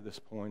go to this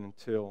point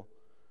until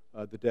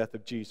the death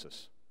of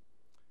Jesus.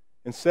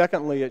 And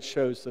secondly, it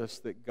shows us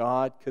that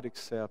God could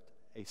accept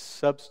a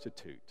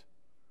substitute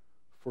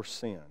for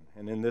sin.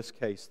 And in this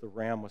case, the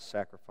ram was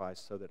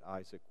sacrificed so that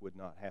Isaac would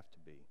not have to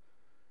be.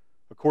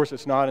 Of course,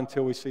 it's not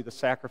until we see the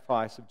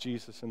sacrifice of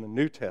Jesus in the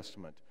New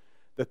Testament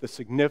that the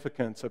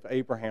significance of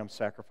Abraham's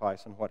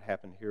sacrifice and what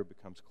happened here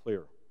becomes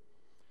clear.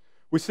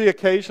 We see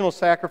occasional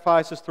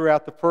sacrifices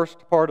throughout the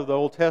first part of the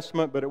Old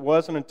Testament, but it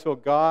wasn't until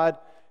God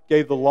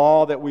gave the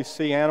law that we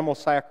see animal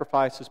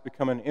sacrifices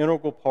become an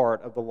integral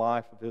part of the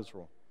life of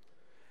Israel.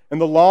 And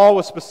the law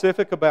was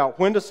specific about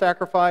when to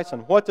sacrifice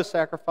and what to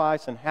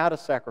sacrifice and how to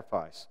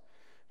sacrifice.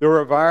 There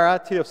were a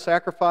variety of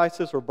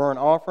sacrifices or burnt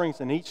offerings,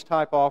 and each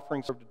type of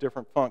offering served a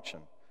different function.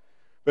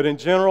 But in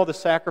general, the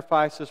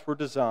sacrifices were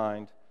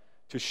designed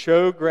to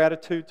show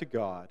gratitude to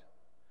God,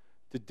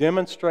 to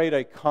demonstrate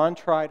a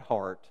contrite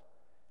heart,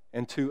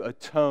 and to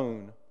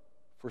atone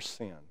for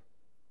sin.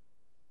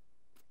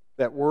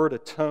 That word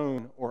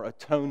atone or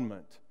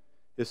atonement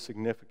is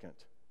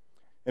significant.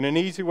 And an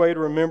easy way to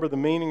remember the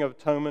meaning of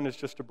atonement is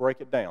just to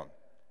break it down.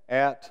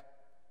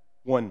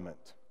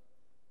 At-one-ment.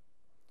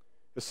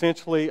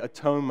 Essentially,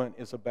 atonement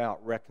is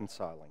about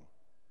reconciling.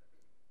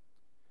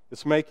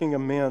 It's making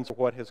amends for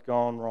what has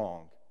gone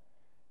wrong.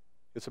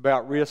 It's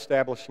about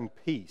reestablishing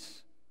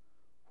peace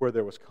where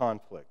there was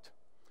conflict.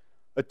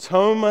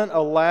 Atonement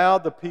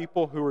allowed the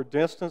people who were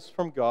distanced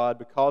from God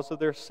because of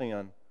their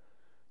sin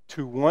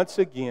to once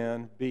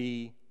again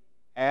be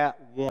at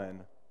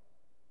one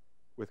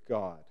with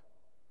God.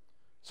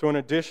 So in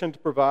addition to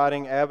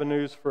providing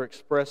avenues for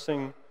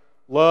expressing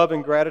love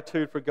and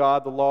gratitude for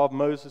God, the law of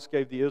Moses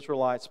gave the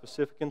Israelites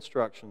specific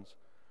instructions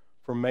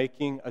for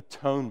making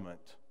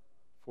atonement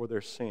for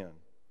their sin.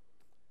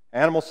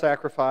 Animal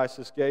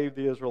sacrifices gave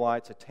the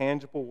Israelites a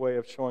tangible way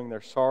of showing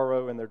their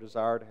sorrow and their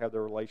desire to have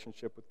their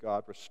relationship with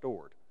God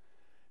restored.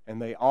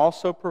 And they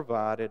also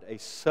provided a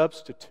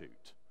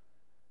substitute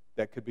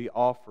that could be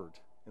offered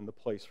in the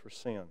place for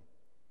sin.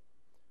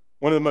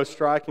 One of the most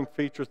striking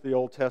features of the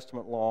Old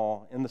Testament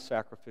law in the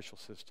sacrificial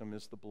system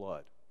is the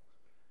blood.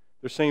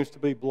 There seems to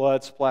be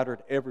blood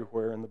splattered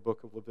everywhere in the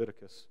book of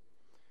Leviticus.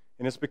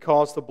 And it's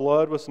because the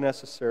blood was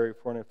necessary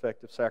for an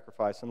effective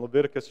sacrifice. In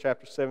Leviticus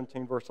chapter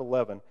 17, verse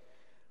 11,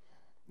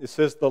 it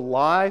says, "The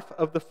life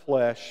of the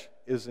flesh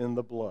is in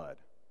the blood.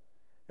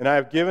 And I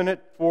have given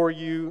it for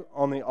you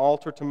on the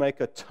altar to make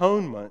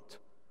atonement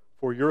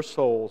for your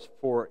souls,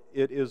 for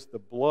it is the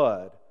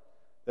blood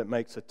that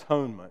makes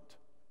atonement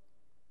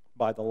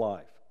by the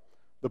life."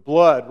 The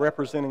blood,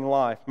 representing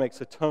life,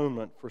 makes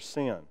atonement for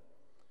sin.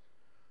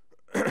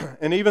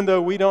 And even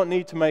though we don't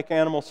need to make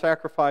animal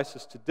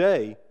sacrifices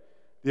today,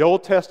 the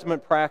Old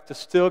Testament practice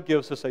still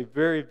gives us a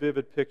very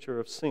vivid picture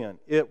of sin.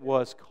 It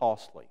was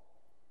costly.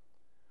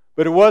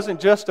 But it wasn't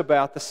just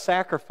about the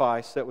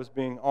sacrifice that was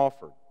being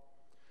offered.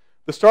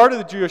 The start of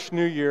the Jewish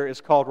New Year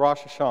is called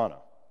Rosh Hashanah.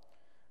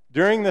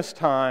 During this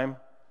time,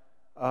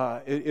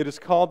 it is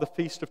called the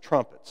Feast of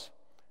Trumpets.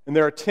 And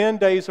there are 10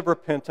 days of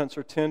repentance,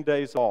 or 10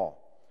 days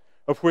all,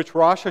 of which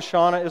Rosh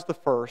Hashanah is the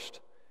first,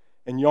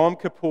 and Yom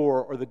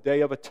Kippur, or the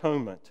Day of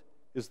Atonement,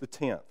 is the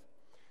 10th.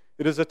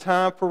 It is a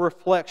time for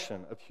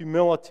reflection, of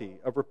humility,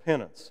 of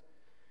repentance.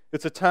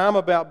 It's a time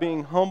about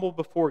being humble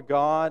before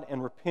God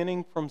and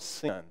repenting from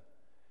sin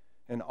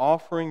and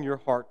offering your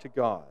heart to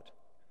God.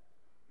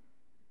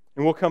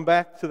 And we'll come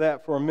back to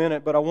that for a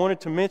minute, but I wanted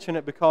to mention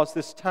it because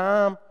this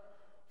time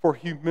for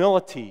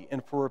humility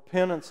and for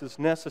repentance is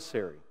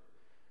necessary,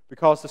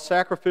 because the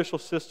sacrificial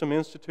system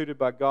instituted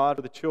by God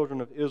for the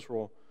children of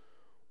Israel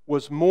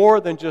was more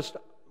than just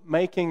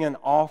making an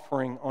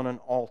offering on an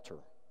altar.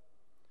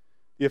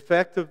 The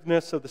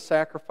effectiveness of the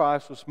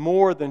sacrifice was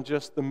more than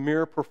just the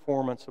mere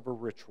performance of a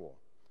ritual.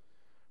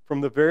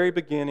 From the very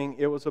beginning,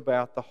 it was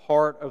about the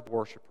heart of the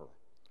worshiper,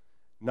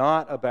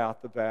 not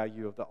about the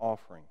value of the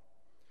offering.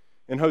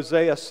 In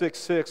Hosea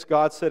 6:6,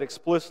 God said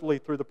explicitly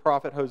through the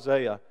prophet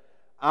Hosea,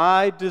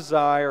 "I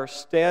desire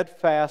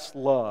steadfast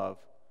love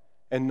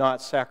and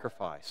not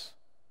sacrifice,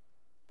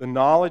 the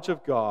knowledge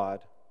of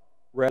God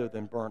rather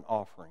than burnt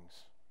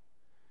offerings."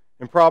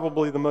 And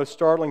probably the most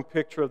startling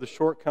picture of the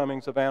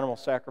shortcomings of animal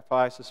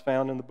sacrifice is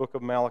found in the book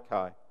of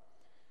Malachi.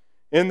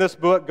 In this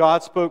book,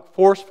 God spoke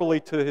forcefully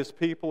to His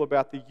people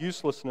about the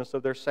uselessness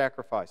of their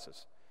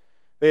sacrifices.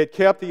 They had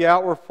kept the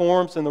outward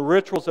forms and the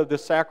rituals of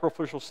this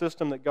sacrificial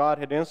system that God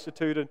had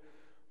instituted,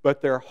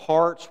 but their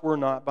hearts were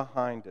not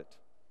behind it.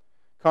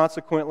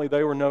 Consequently,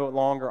 they were no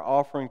longer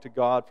offering to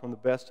God from the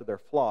best of their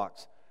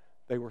flocks.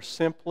 They were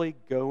simply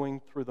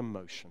going through the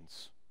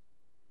motions.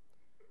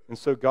 And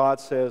so God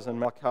says in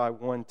Malachi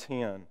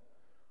 1:10,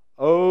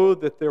 "Oh,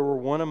 that there were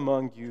one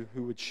among you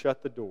who would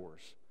shut the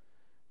doors,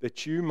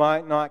 that you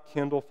might not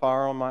kindle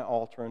fire on my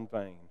altar in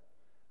vain.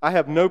 I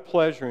have no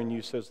pleasure in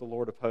you, says the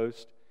Lord of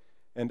hosts,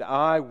 and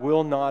I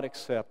will not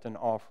accept an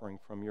offering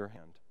from your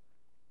hand."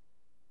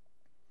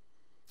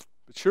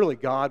 But surely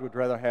God would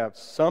rather have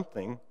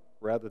something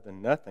rather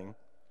than nothing.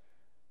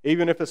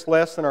 Even if it's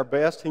less than our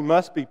best, He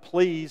must be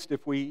pleased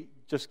if we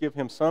just give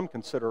Him some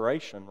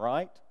consideration,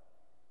 right?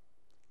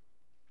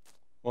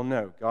 Well,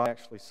 no, God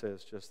actually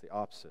says just the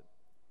opposite.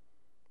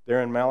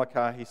 There in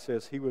Malachi, He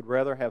says He would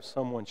rather have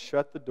someone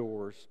shut the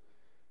doors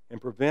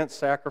and prevent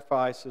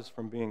sacrifices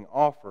from being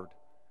offered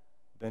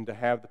than to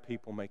have the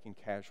people making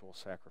casual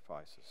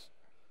sacrifices.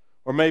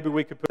 Or maybe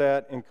we could put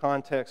that in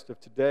context of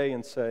today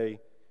and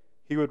say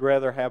He would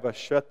rather have us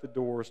shut the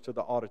doors to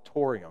the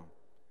auditorium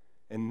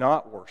and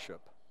not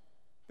worship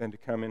than to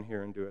come in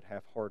here and do it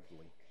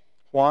half-heartedly.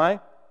 Why?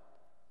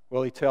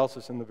 Well, He tells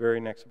us in the very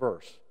next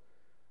verse.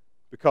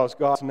 Because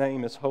God's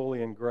name is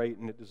holy and great,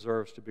 and it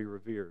deserves to be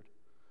revered.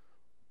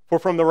 "For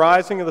from the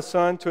rising of the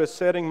sun to its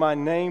setting, my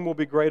name will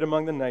be great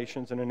among the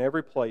nations, and in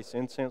every place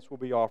incense will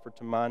be offered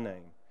to my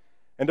name,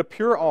 and a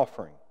pure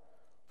offering.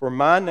 For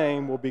my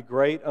name will be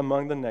great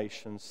among the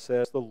nations,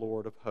 says the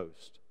Lord of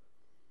hosts."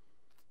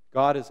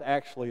 God is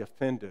actually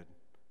offended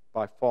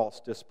by false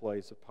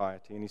displays of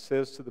piety. And He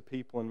says to the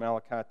people in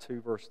Malachi 2,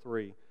 verse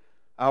 3,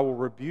 "I will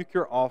rebuke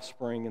your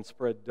offspring and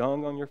spread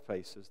dung on your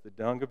faces, the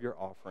dung of your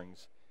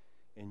offerings,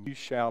 and you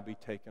shall be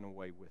taken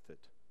away with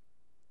it."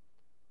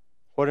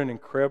 What an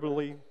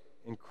incredibly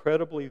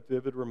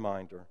vivid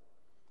reminder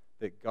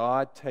that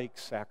God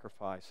takes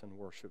sacrifice and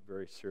worship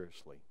very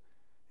seriously,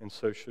 and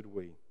so should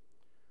we.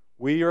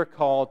 We are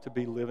called to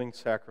be living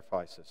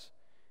sacrifices,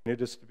 and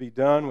it is to be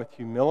done with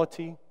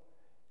humility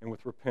and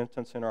with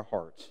repentance in our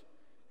hearts.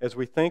 As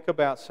we think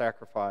about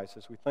sacrifice,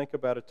 as we think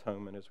about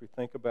atonement, as we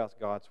think about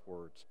God's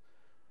words,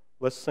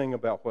 let's sing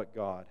about what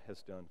God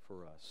has done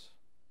for us.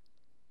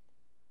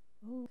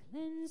 O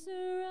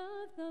cleanser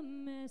of the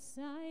mess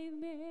I've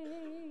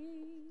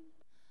made,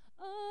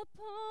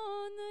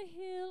 upon the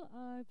hill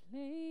our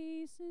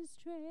places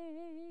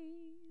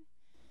strayed,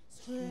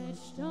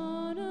 stretched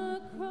on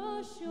a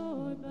cross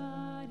your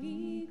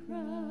body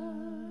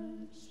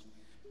crushed,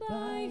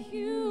 by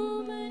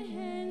human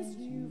hands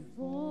you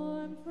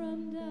formed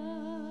from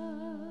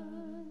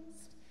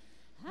dust.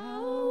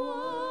 How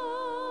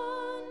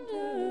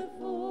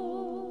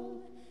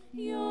wonderful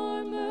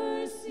your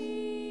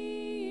mercy!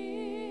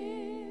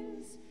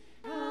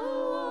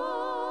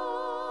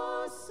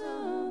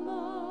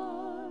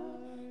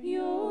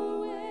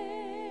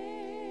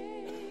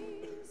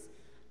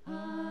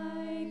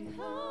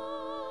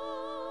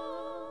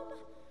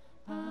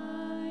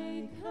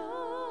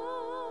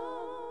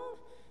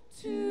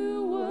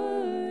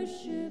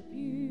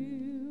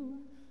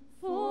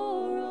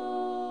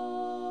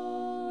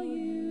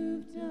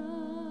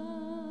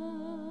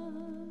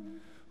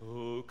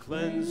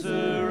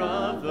 Cleanser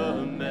of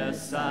the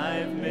mess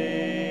I've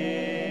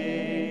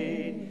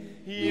made,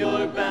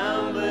 your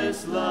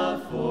boundless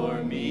love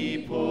for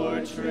me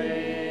portrayed,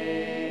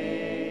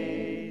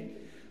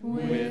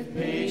 with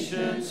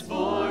patience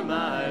for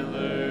my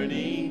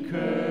learning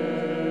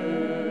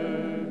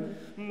curve,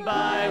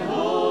 by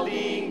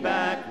holding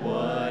back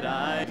what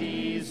I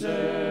deserve.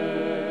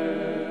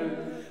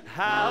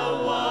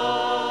 How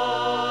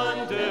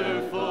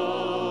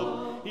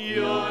wonderful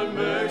your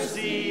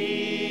mercy!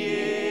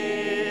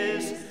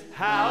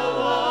 How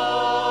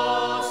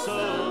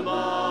awesome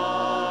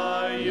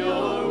are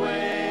your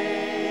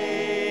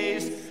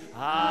ways!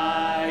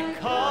 I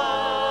come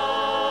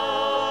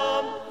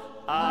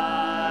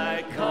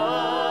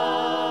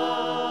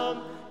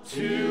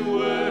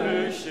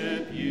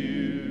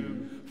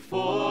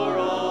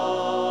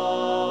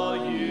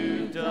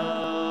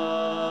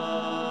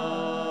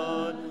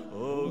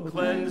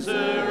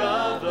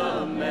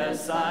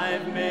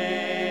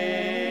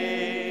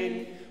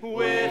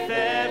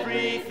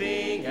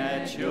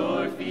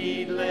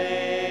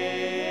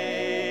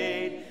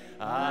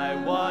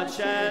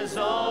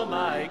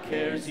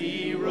cares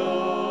erode,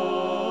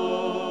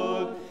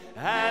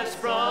 as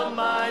from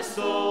my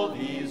soul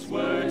these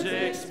words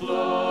explode.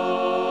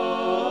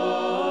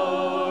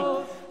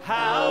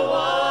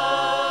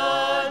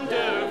 How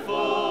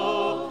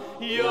wonderful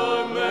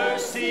your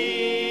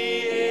mercy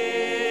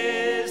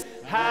is,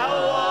 how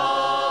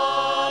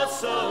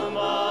awesome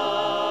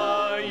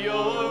are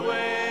your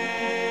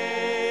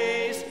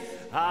ways.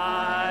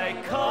 I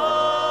come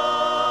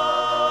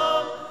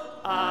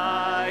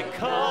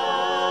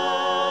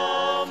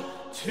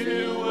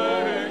to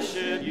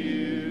worship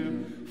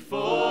you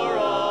for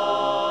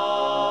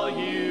all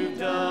you've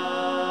done.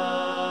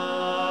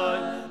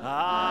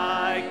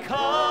 I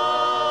come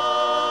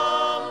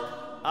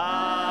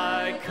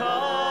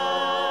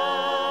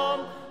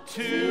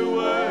to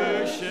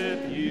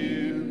worship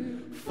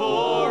you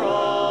for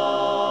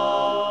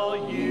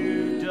all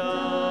you've done.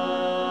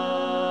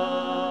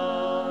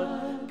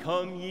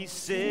 Come ye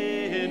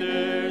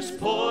sinners,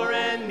 poor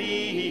and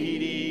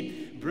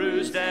needy,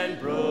 bruised and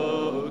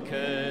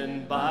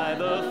broken by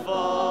the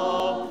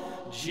fall.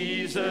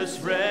 Jesus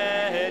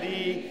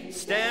ready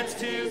stands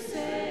to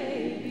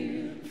save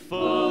you,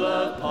 full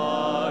of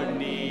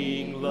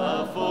pardoning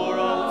love for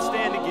all.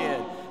 Stand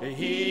again.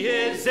 He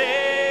is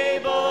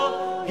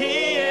able,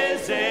 he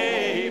is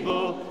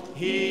able,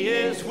 he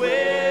is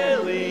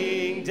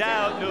willing,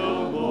 doubt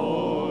no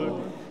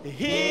more.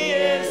 He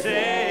is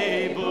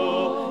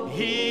able,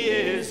 he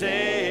is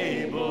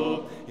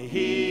able,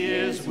 he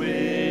is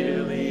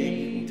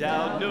willing,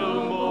 doubt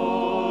no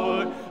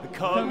more.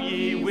 Come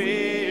ye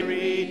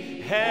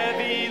weary,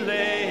 heavy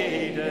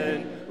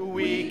laden,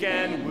 weak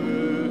and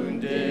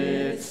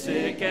wounded,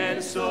 sick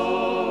and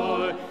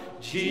sore.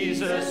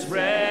 Jesus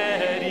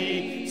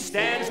ready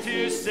stands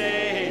to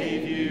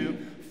save you,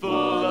 full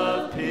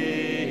of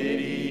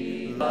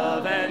pity,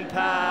 love and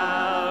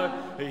power.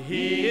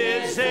 He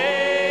is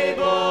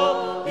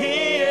able,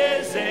 he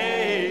is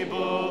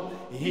able,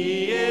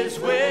 he is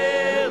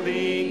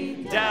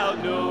willing,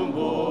 doubt no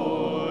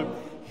more.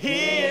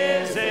 He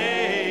is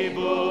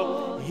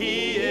able,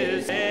 he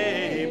is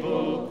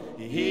able,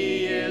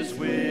 he is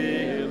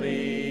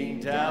willing,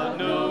 doubt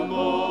no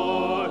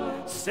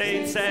more.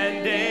 Saints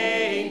and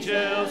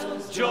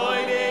angels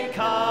join in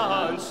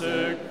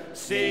concert,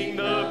 sing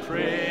the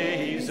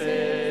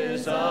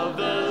praises of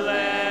the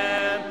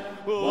Lamb,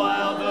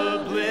 while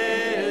the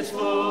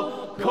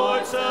blissful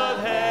courts of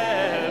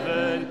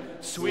heaven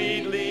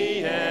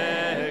sweetly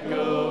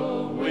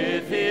echo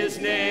with his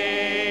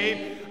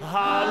name.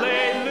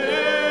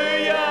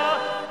 Hallelujah,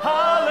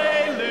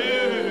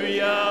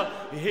 hallelujah,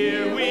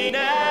 hear we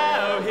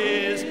now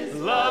his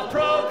love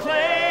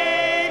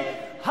proclaim.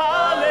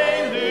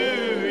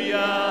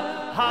 Hallelujah,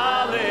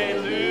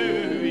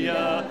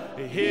 hallelujah,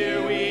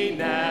 hear we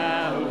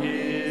now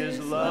his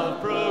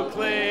love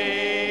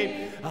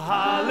proclaim.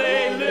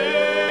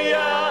 Hallelujah,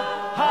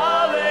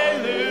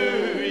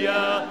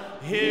 hallelujah,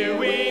 hear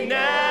we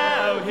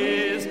now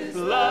his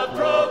love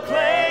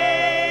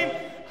proclaim.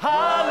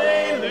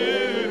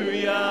 Hallelujah,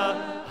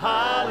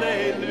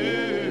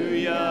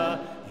 hallelujah,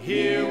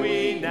 hear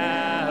we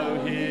now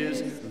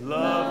his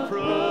love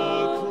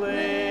proclaim.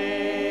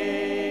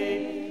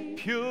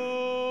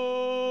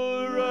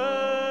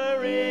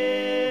 Purer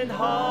in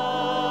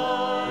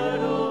heart,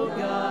 O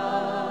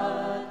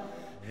God,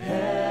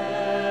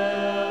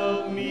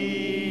 help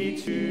me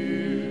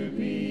to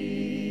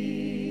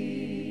be.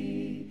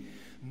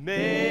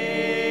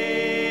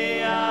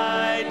 May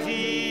I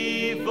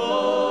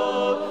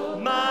devote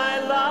my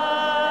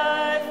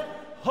life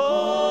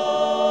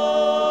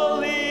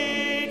wholly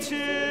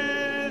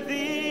to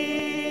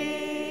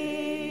thee.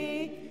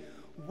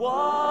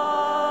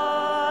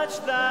 Watch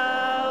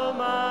thou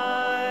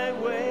my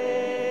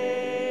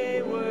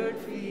wayward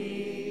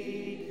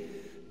feet,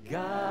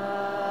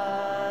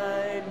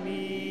 guide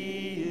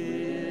me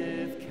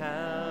if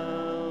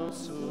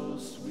counsel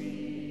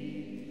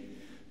sweet.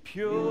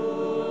 Purer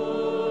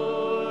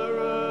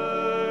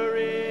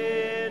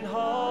in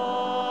heart,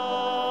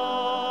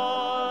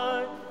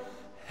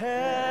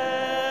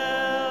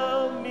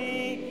 help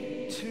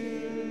me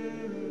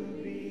to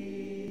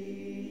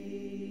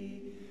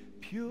be.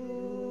 Purer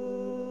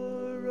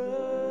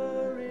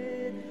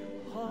in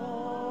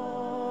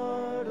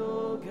heart,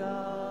 O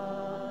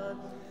God,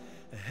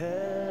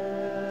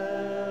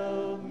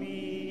 help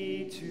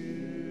me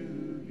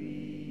to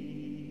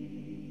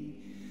be.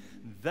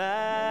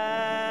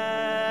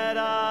 That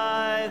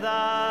I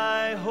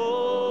thy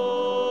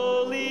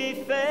holy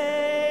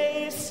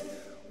face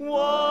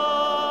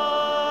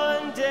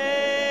one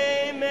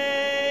day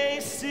may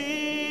see.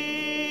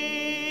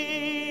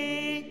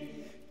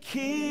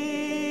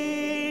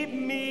 Keep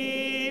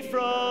me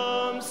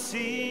from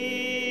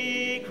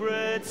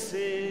secret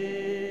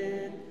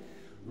sin.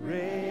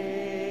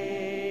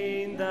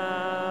 Reign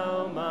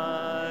thou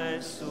my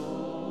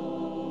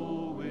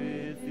soul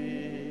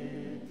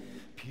within.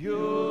 Purer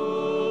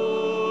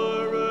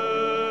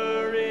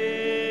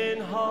in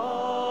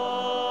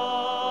heart,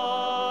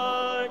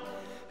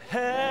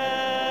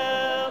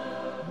 help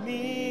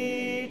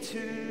me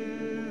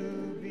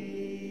to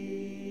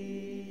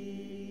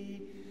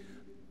be.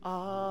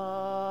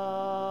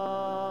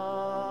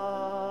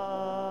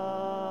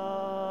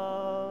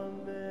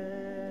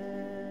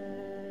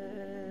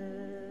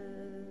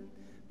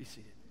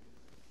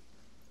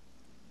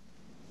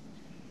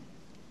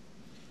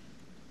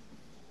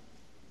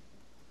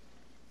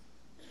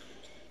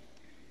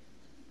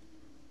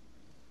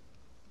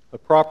 A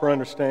proper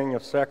understanding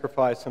of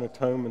sacrifice and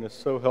atonement is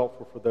so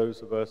helpful for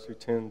those of us who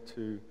tend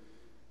to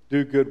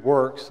do good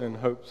works in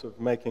hopes of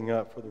making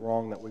up for the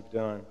wrong that we've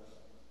done.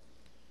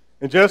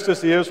 And just as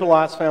the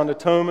Israelites found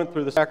atonement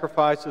through the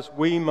sacrifices,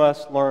 we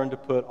must learn to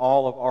put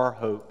all of our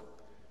hope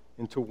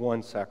into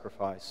one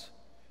sacrifice.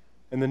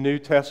 And the New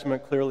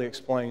Testament clearly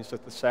explains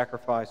that the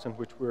sacrifice in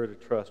which we are to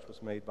trust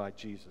was made by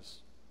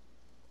Jesus.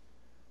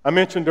 I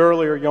mentioned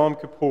earlier Yom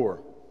Kippur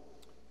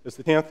as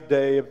the 10th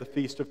day of the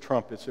Feast of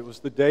Trumpets. It was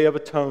the Day of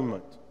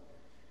Atonement.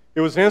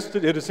 It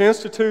is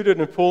instituted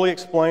and fully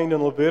explained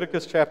in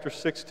Leviticus chapter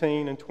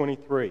 16 and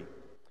 23.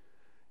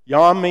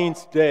 Yom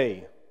means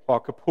day, while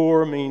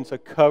Kippur means a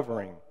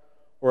covering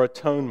or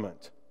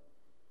atonement.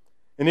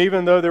 And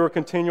even though there were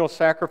continual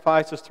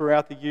sacrifices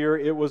throughout the year,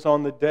 it was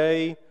on the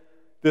day,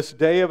 this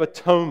Day of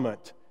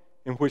Atonement,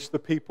 in which the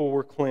people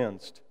were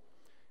cleansed.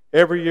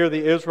 Every year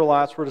the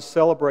Israelites were to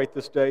celebrate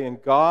this day,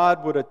 and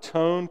God would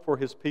atone for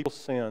His people's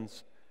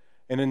sins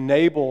and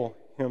enable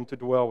Him to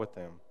dwell with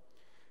them.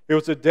 It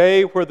was a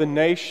day where the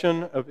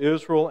nation of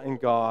Israel and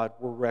God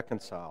were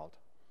reconciled.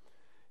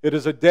 It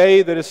is a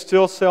day that is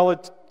still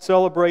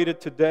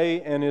celebrated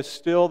today and is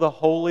still the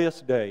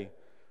holiest day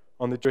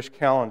on the Jewish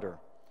calendar.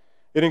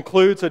 It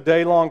includes a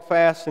day-long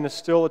fast and is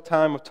still a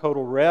time of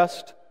total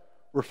rest,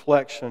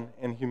 reflection,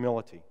 and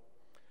humility.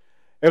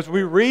 As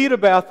we read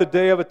about the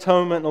Day of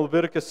Atonement in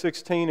Leviticus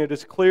 16, it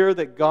is clear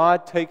that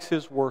God takes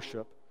His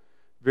worship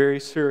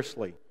very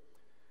seriously.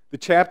 The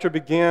chapter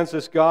begins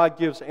as God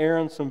gives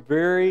Aaron some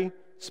very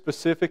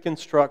specific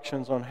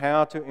instructions on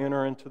how to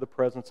enter into the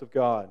presence of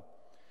God.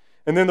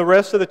 And then the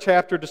rest of the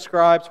chapter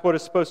describes what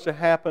is supposed to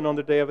happen on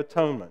the Day of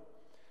Atonement.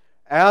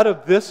 Out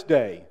of this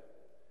day,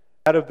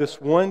 out of this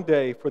one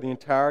day for the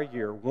entire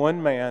year,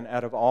 one man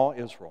out of all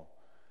Israel,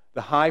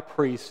 the high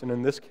priest, and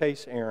in this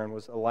case Aaron,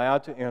 was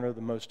allowed to enter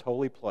the most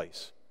holy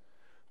place,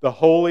 the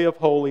Holy of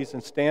Holies,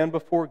 and stand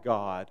before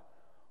God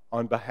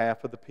on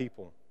behalf of the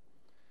people.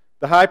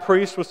 The high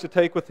priest was to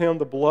take with him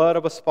the blood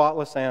of a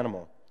spotless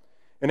animal.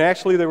 And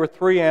actually there were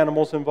 3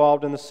 animals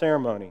involved in the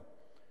ceremony.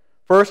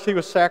 First, he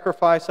would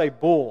sacrifice a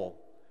bull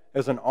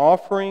as an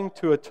offering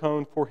to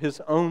atone for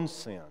his own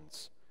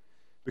sins,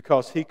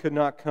 because he could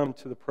not come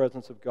to the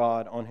presence of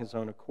God on his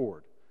own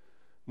accord.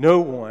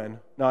 No one,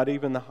 not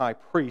even the high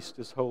priest,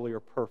 is holy or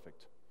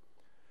perfect.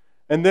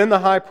 And then the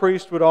high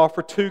priest would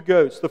offer 2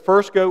 goats. The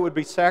first goat would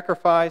be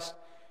sacrificed,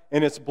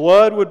 and its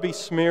blood would be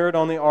smeared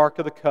on the Ark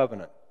of the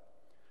Covenant.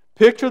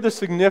 Picture the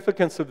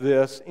significance of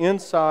this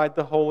inside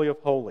the Holy of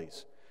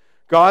Holies.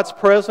 God's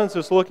presence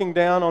is looking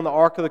down on the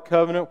Ark of the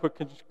Covenant, which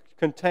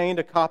contained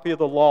a copy of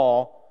the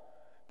law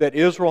that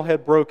Israel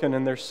had broken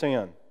in their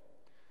sin.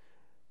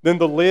 Then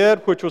the lid,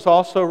 which was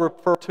also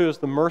referred to as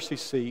the mercy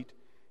seat,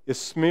 is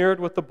smeared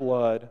with the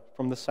blood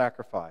from the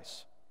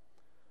sacrifice.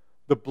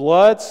 The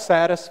blood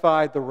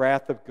satisfied the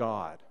wrath of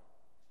God,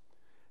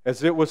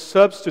 as it was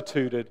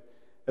substituted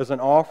as an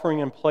offering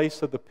in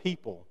place of the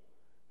people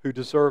who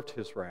deserved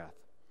His wrath.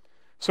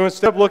 So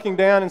instead of looking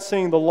down and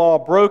seeing the law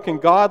broken,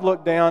 God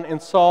looked down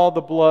and saw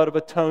the blood of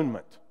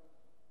atonement.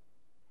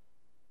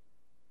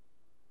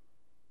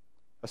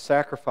 A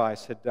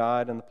sacrifice had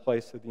died in the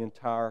place of the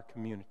entire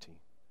community.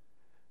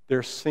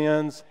 Their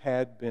sins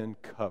had been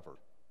covered.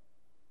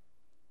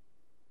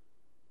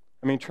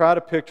 I mean, try to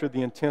picture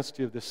the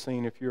intensity of this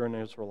scene if you're an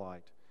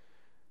Israelite.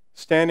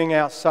 Standing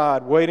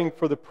outside, waiting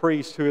for the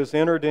priest who has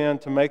entered in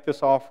to make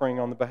this offering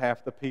on the behalf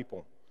of the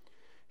people.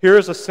 Here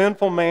is a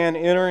sinful man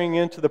entering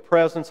into the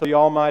presence of the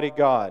Almighty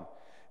God.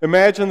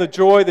 Imagine the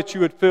joy that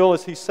you would feel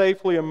as he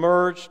safely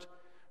emerged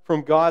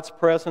from God's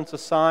presence, a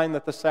sign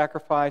that the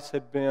sacrifice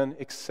had been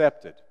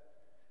accepted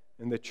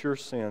and that your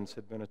sins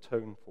had been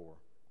atoned for.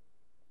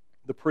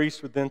 The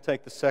priest would then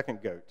take the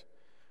second goat,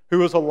 who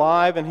was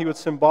alive, and he would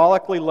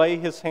symbolically lay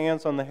his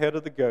hands on the head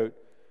of the goat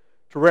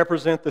to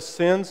represent the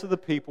sins of the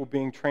people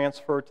being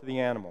transferred to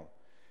the animal.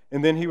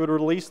 And then he would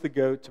release the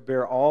goat to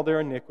bear all their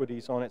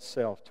iniquities on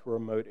itself to a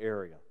remote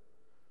area.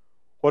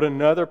 What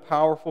another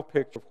powerful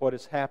picture of what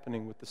is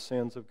happening with the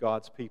sins of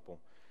God's people.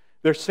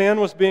 Their sin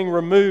was being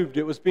removed.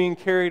 It was being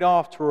carried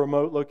off to a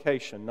remote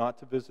location, not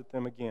to visit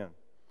them again.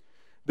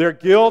 Their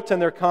guilt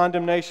and their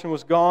condemnation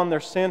was gone. Their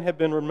sin had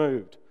been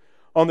removed.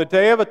 On the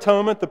Day of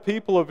Atonement, the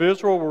people of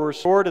Israel were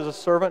restored as a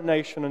servant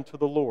nation unto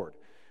the Lord.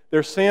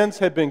 Their sins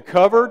had been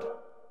covered,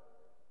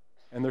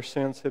 and their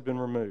sins had been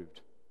removed.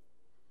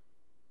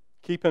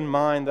 Keep in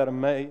mind that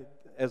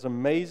as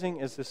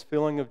amazing as this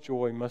feeling of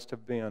joy must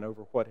have been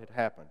over what had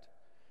happened,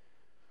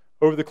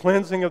 over the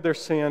cleansing of their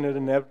sin, it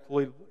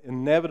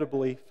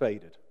inevitably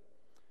faded.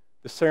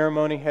 The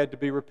ceremony had to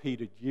be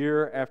repeated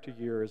year after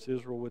year as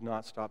Israel would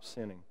not stop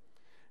sinning.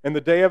 And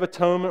the Day of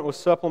Atonement was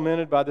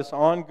supplemented by this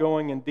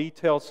ongoing and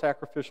detailed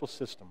sacrificial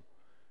system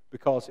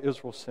because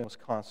Israel's sin was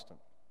constant.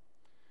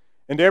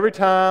 And every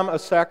time a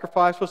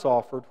sacrifice was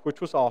offered,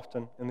 which was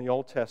often in the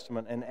Old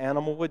Testament, an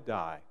animal would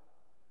die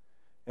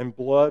and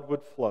blood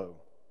would flow.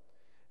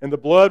 And the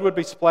blood would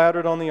be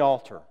splattered on the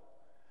altar.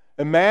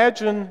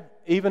 Imagine,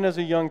 even as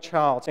a young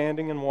child,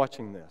 standing and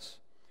watching this.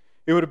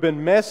 It would have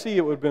been messy,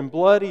 it would have been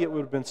bloody, it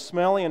would have been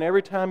smelly, and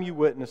every time you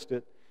witnessed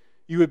it,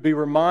 You would be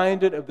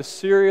reminded of the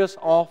serious,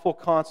 awful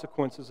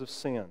consequences of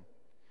sin.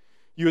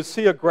 You would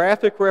see a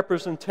graphic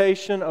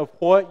representation of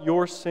what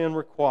your sin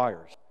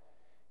requires.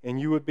 And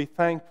you would be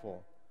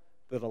thankful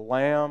that a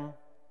lamb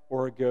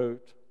or a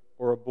goat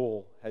or a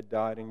bull had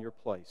died in your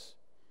place.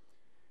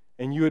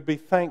 And you would be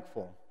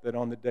thankful that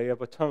on the Day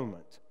of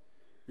Atonement,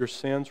 your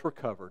sins were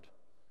covered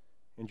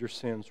and your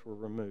sins were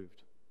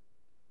removed.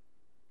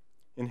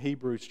 In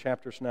Hebrews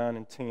chapters 9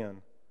 and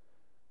 10,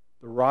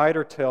 the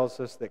writer tells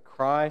us that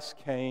Christ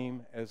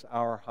came as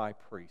our high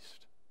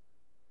priest.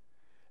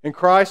 And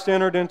Christ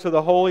entered into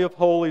the Holy of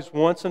Holies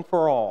once and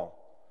for all,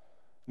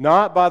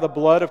 not by the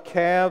blood of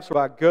calves or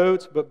by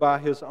goats, but by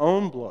His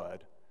own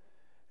blood,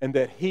 and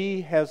that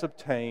He has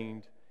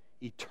obtained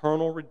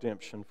eternal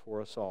redemption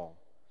for us all.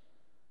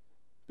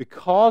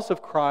 Because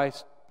of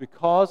Christ,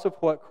 because of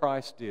what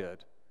Christ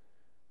did,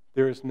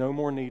 there is no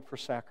more need for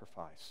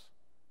sacrifice.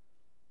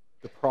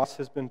 The price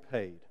has been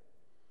paid.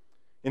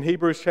 In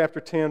Hebrews chapter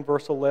 10,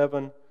 verse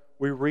 11,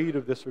 we read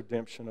of this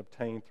redemption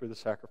obtained through the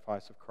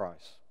sacrifice of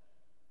Christ.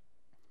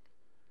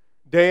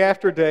 Day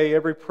after day,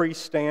 every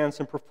priest stands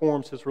and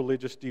performs his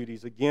religious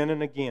duties again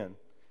and again.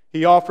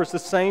 He offers the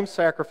same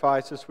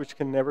sacrifices which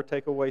can never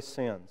take away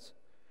sins.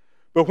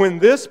 But when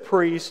this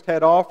priest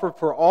had offered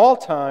for all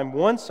time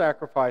one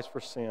sacrifice for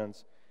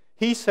sins,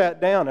 he sat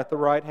down at the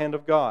right hand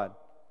of God.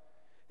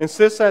 And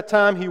since that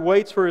time, he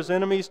waits for his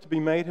enemies to be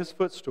made his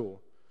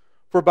footstool.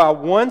 For by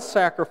one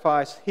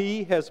sacrifice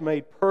he has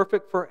made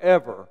perfect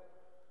forever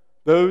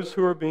those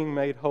who are being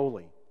made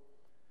holy.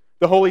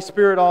 The Holy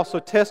Spirit also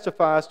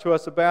testifies to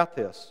us about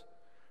this.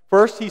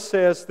 First he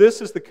says, "This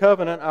is the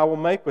covenant I will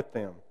make with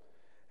them.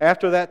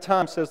 After that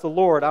time, says the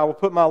Lord, I will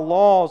put my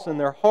laws in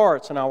their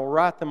hearts and I will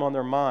write them on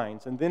their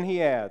minds." And then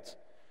he adds,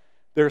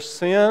 "Their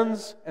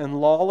sins and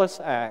lawless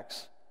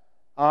acts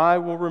I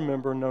will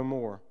remember no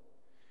more.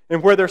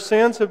 And where their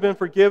sins have been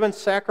forgiven,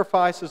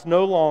 sacrifice is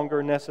no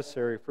longer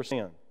necessary for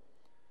sin.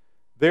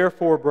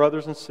 Therefore,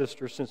 brothers and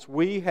sisters, since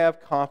we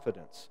have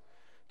confidence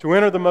to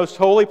enter the most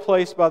holy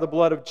place by the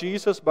blood of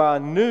Jesus, by a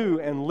new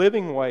and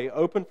living way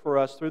opened for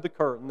us through the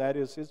curtain, that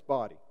is His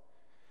body.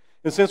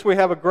 And since we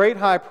have a great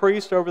high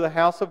priest over the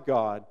house of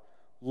God,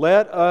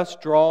 let us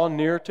draw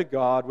near to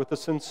God with a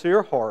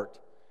sincere heart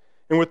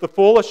and with the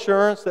full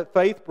assurance that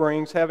faith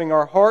brings, having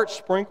our hearts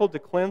sprinkled to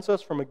cleanse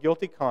us from a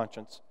guilty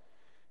conscience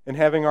and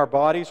having our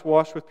bodies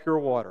washed with pure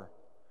water.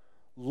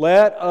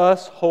 Let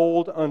us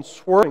hold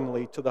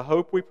unswervingly to the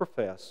hope we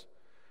profess,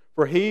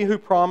 for He who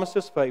promised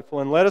is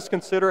faithful, and let us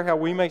consider how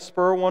we may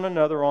spur one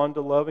another on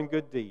to love and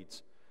good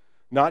deeds,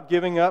 not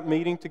giving up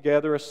meeting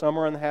together as some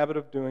are in the habit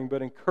of doing,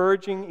 but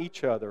encouraging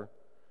each other,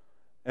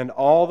 and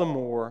all the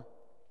more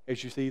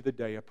as you see the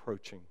day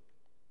approaching."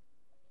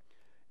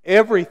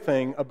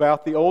 Everything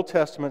about the Old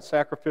Testament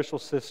sacrificial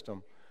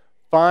system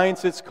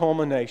finds its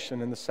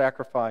culmination in the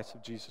sacrifice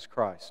of Jesus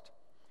Christ.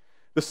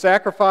 The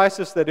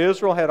sacrifices that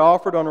Israel had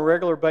offered on a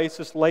regular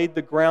basis laid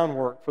the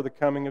groundwork for the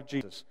coming of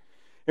Jesus.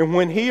 And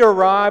when He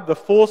arrived, the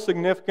full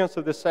significance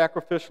of this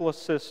sacrificial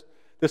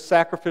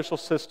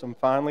system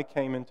finally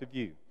came into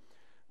view.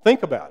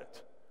 Think about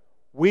it.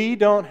 We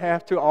don't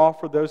have to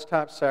offer those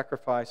type of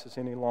sacrifices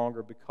any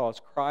longer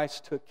because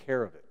Christ took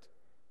care of it.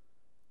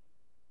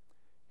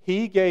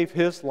 He gave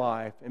His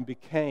life and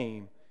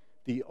became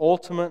the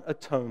ultimate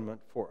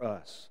atonement for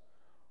us.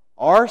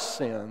 Our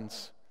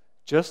sins,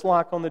 just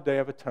like on the Day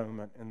of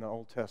Atonement in the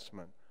Old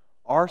Testament,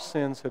 our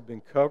sins have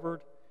been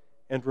covered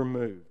and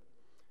removed.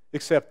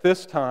 Except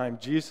this time,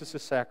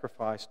 Jesus'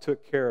 sacrifice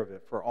took care of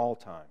it for all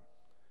time.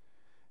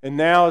 And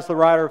now, as the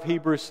writer of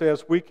Hebrews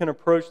says, we can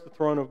approach the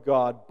throne of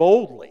God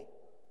boldly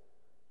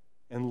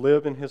and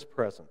live in His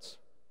presence.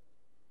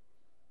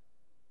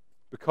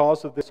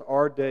 Because of this,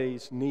 our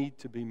days need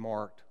to be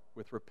marked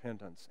with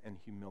repentance and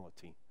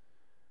humility,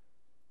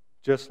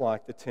 just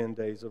like the 10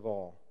 days of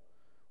all.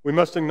 We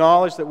must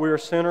acknowledge that we are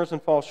sinners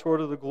and fall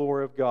short of the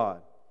glory of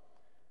God,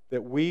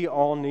 that we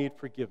all need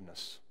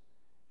forgiveness,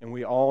 and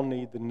we all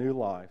need the new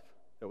life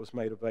that was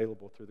made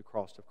available through the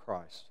cross of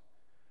Christ.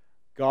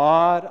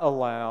 God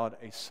allowed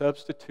a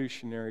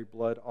substitutionary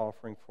blood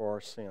offering for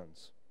our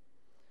sins.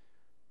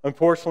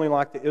 Unfortunately,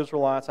 like the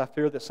Israelites, I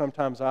fear that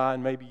sometimes I,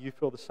 and maybe you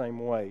feel the same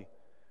way,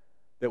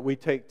 that we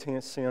take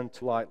sin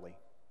too lightly.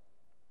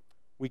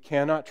 We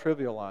cannot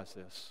trivialize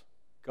this.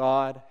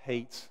 God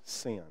hates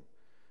sin.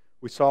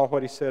 We saw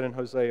what He said in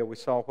Hosea. We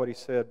saw what He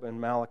said in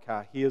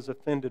Malachi. He is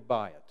offended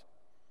by it.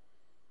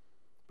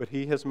 But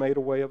He has made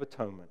a way of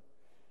atonement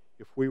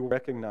if we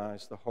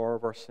recognize the horror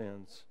of our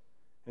sins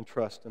and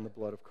trust in the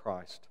blood of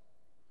Christ.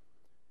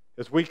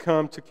 As we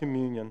come to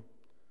communion,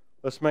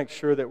 let's make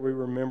sure that we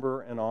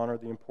remember and honor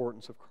the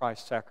importance of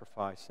Christ's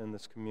sacrifice in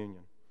this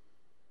communion.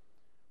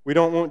 We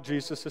don't want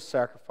Jesus'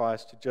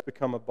 sacrifice to just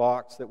become a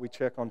box that we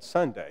check on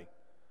Sunday,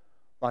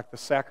 like the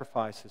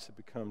sacrifices have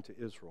become to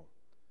Israel.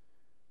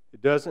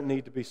 It doesn't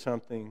need to be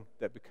something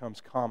that becomes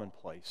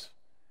commonplace.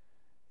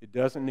 It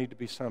doesn't need to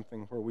be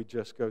something where we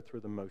just go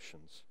through the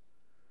motions.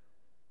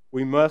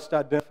 We must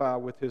identify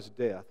with His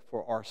death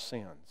for our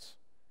sins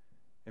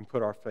and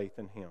put our faith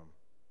in Him.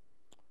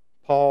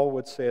 Paul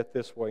would say it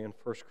this way in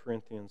 1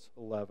 Corinthians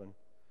 11.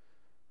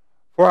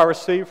 For I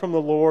received from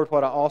the Lord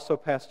what I also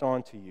passed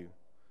on to you.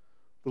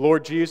 The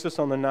Lord Jesus,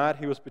 on the night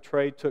he was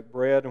betrayed, took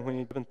bread, and when he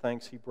had given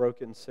thanks, he broke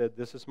it and said,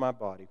 This is my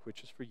body,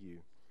 which is for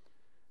you.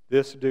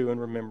 This do in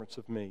remembrance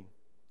of me.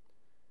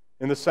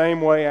 In the same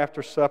way,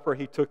 after supper,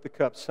 he took the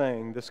cup,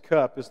 saying, This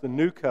cup is the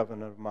new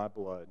covenant of my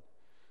blood.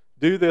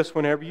 Do this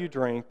whenever you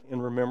drink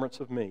in remembrance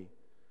of me.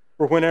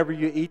 For whenever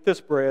you eat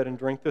this bread and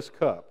drink this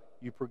cup,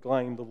 you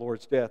proclaim the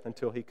Lord's death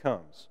until he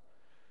comes.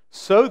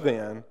 So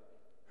then,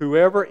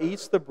 whoever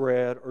eats the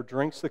bread or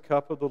drinks the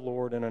cup of the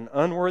Lord in an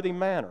unworthy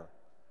manner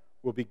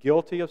will be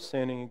guilty of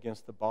sinning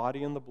against the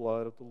body and the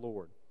blood of the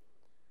Lord.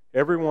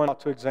 Everyone ought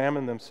to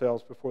examine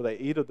themselves before they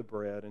eat of the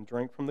bread and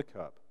drink from the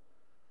cup.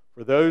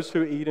 For those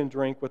who eat and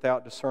drink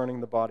without discerning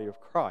the body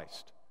of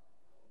Christ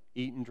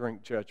eat and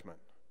drink judgment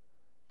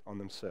on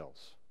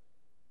themselves.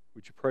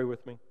 Would you pray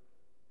with me?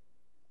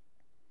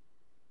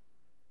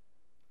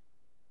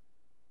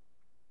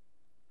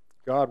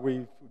 God,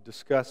 we've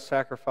discussed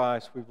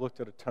sacrifice. We've looked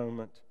at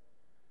atonement.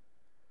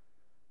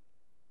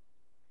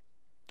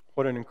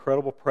 What an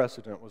incredible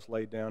precedent was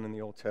laid down in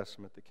the Old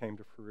Testament that came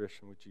to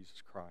fruition with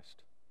Jesus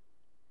Christ.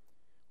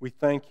 We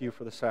thank you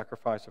for the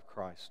sacrifice of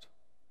Christ.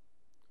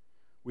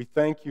 We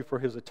thank you for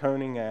his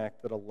atoning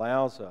act that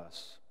allows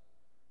us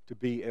to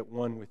be at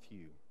one with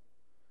you.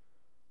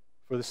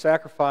 For the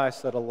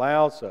sacrifice that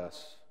allows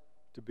us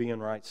to be in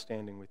right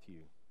standing with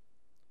you.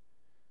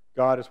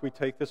 God, as we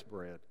take this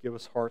bread, give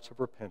us hearts of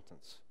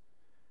repentance,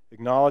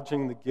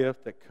 acknowledging the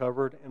gift that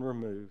covered and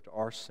removed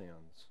our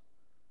sins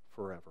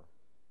forever.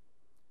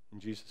 In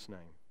Jesus' name,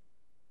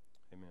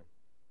 amen.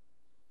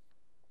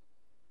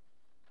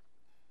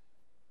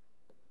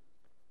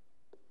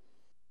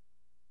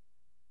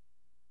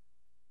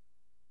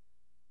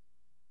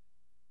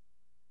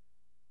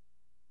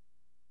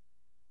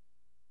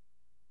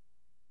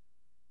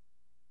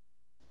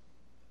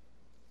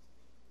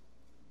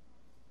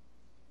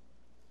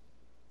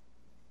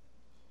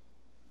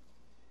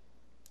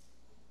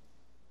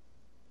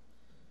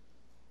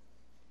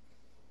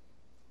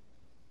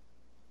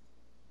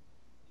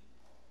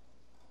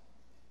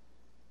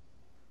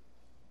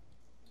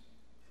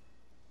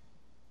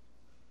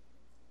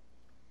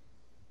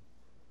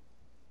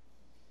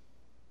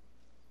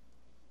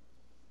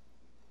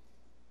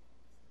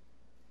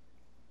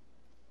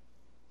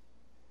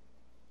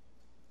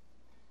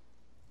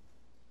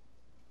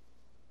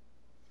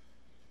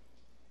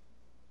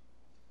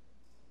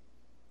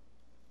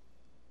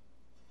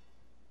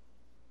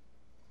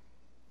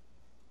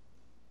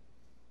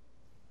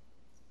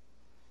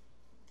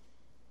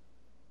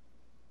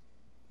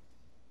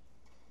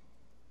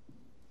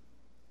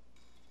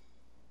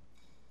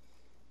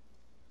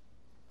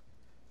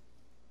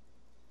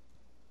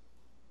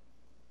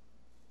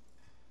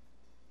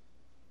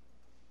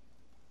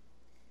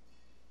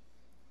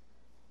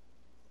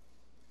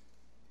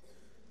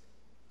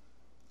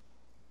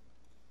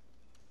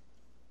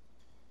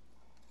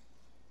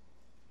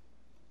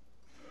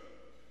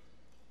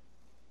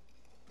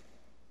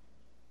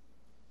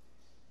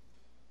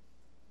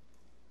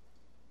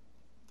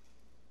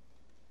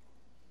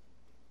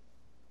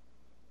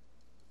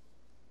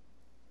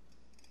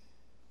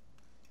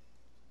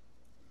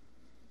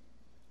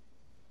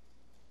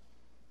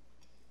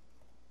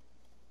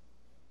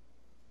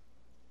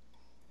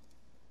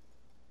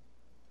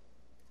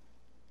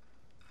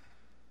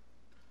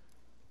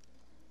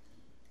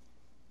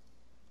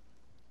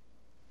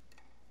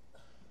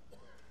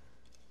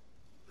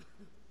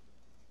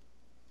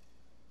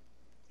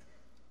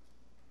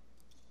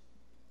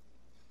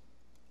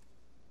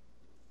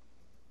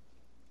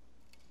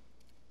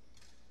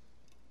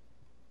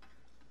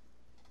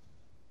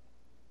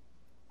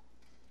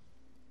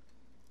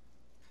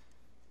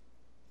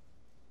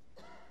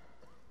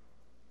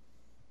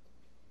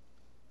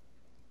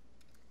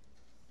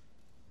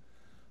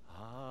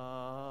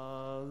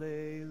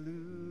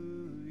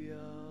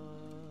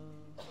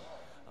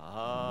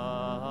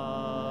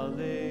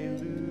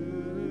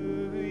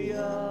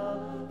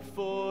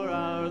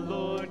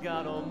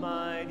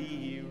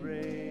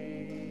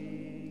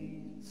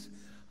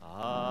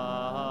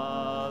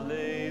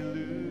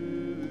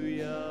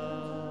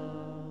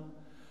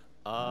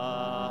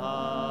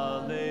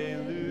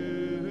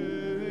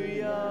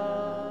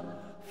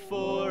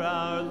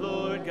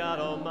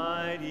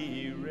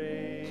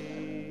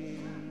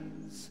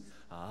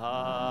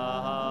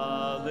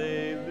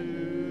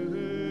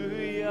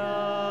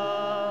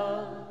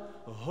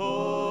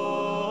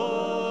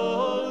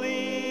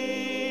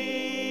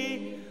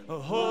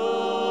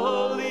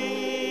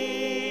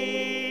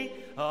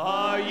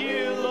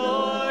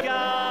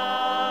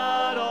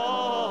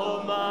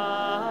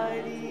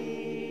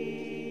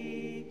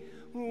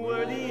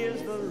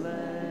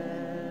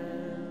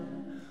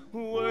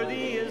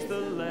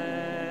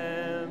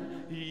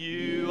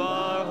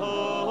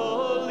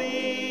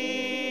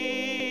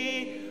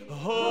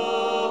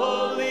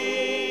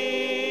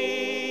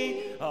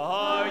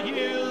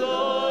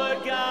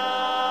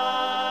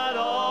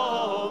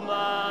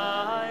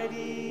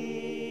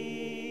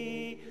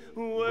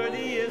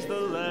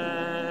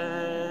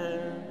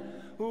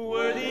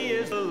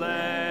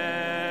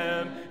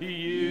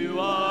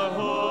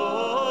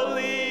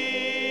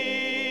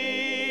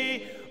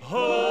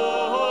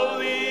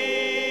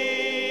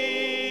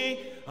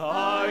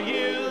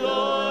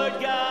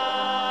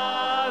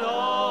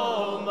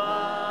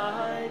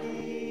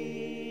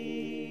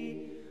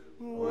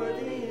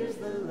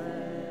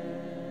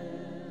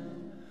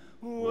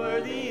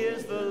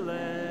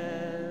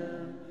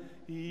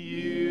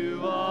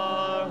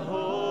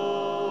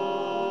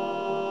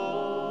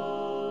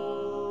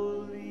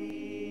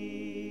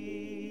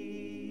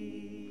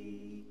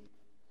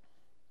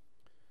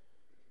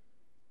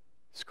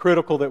 It's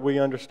critical that we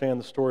understand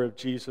the story of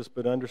Jesus,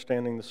 but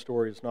understanding the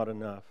story is not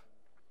enough.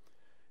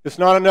 It's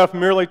not enough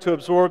merely to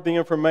absorb the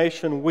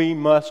information. We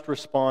must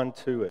respond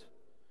to it.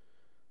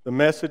 The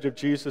message of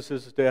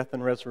Jesus' death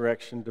and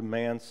resurrection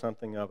demands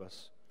something of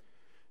us.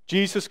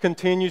 Jesus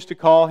continues to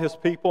call His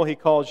people. He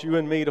calls you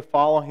and me to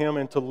follow Him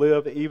and to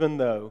live even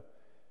though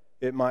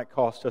it might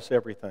cost us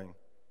everything.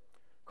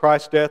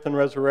 Christ's death and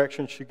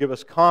resurrection should give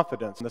us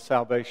confidence in the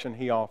salvation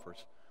He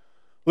offers.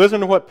 Listen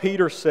to what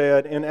Peter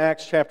said in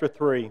Acts chapter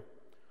 3.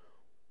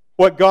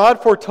 What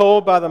God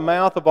foretold by the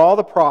mouth of all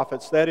the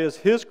prophets, that is,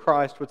 His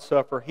Christ would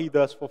suffer, He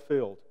thus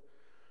fulfilled.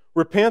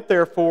 Repent,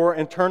 therefore,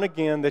 and turn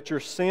again, that your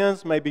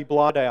sins may be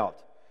blotted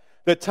out,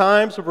 that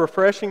times of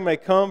refreshing may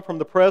come from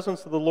the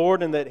presence of the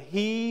Lord, and that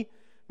He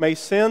may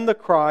send the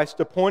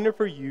Christ appointed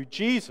for you,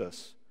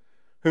 Jesus,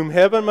 whom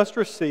heaven must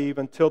receive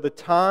until the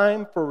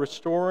time for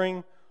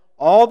restoring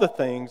all the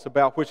things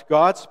about which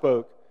God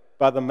spoke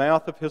by the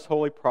mouth of His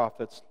holy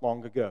prophets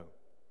long ago.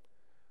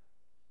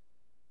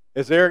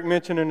 As Eric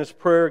mentioned in his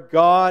prayer,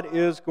 God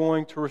is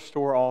going to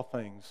restore all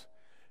things.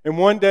 And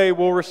one day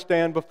we'll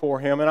stand before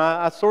Him. And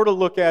I sort of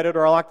look at it,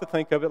 or I like to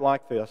think of it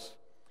like this.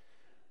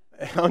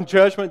 On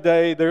Judgment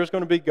Day, there's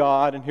going to be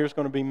God, and here's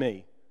going to be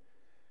me.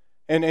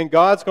 And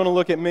God's going to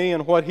look at me,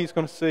 and what He's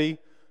going to see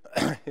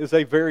is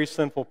a very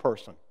sinful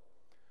person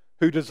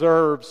who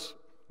deserves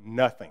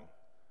nothing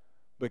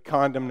but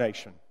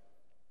condemnation.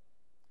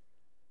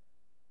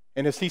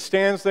 And as He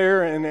stands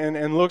there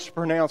and looks to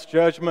pronounce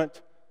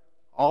judgment,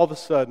 all of a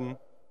sudden,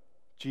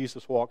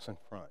 Jesus walks in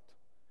front.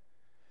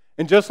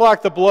 And just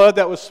like the blood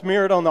that was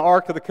smeared on the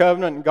Ark of the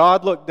Covenant, and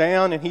God looked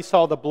down and He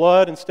saw the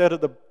blood instead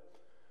of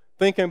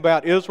thinking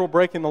about Israel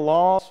breaking the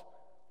laws,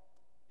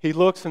 He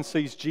looks and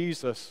sees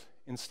Jesus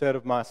instead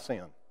of my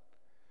sin.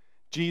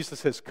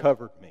 Jesus has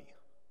covered me.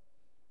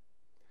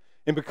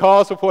 And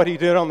because of what He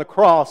did on the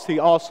cross, He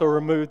also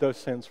removed those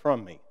sins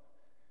from me.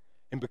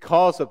 And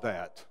because of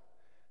that,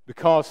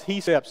 because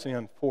He steps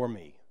in for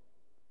me,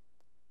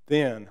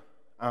 then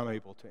I'm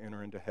able to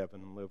enter into heaven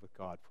and live with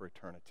God for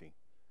eternity.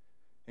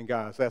 And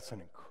guys, that's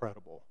an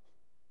incredible,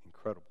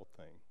 incredible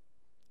thing.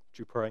 Would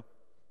you pray?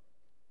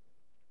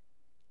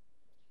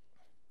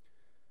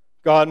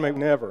 God,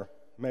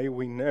 may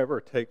we never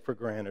take for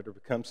granted or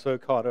become so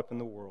caught up in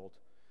the world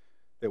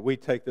that we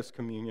take this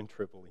communion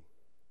trivially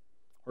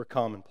or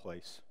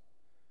commonplace.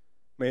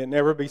 May it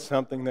never be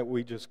something that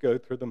we just go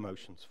through the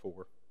motions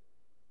for.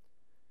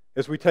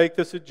 As we take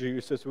this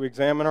juice, as we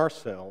examine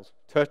ourselves,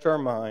 touch our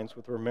minds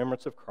with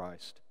remembrance of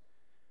Christ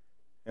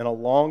and a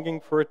longing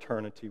for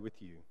eternity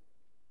with You.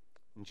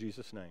 In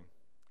Jesus' name,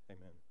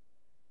 amen.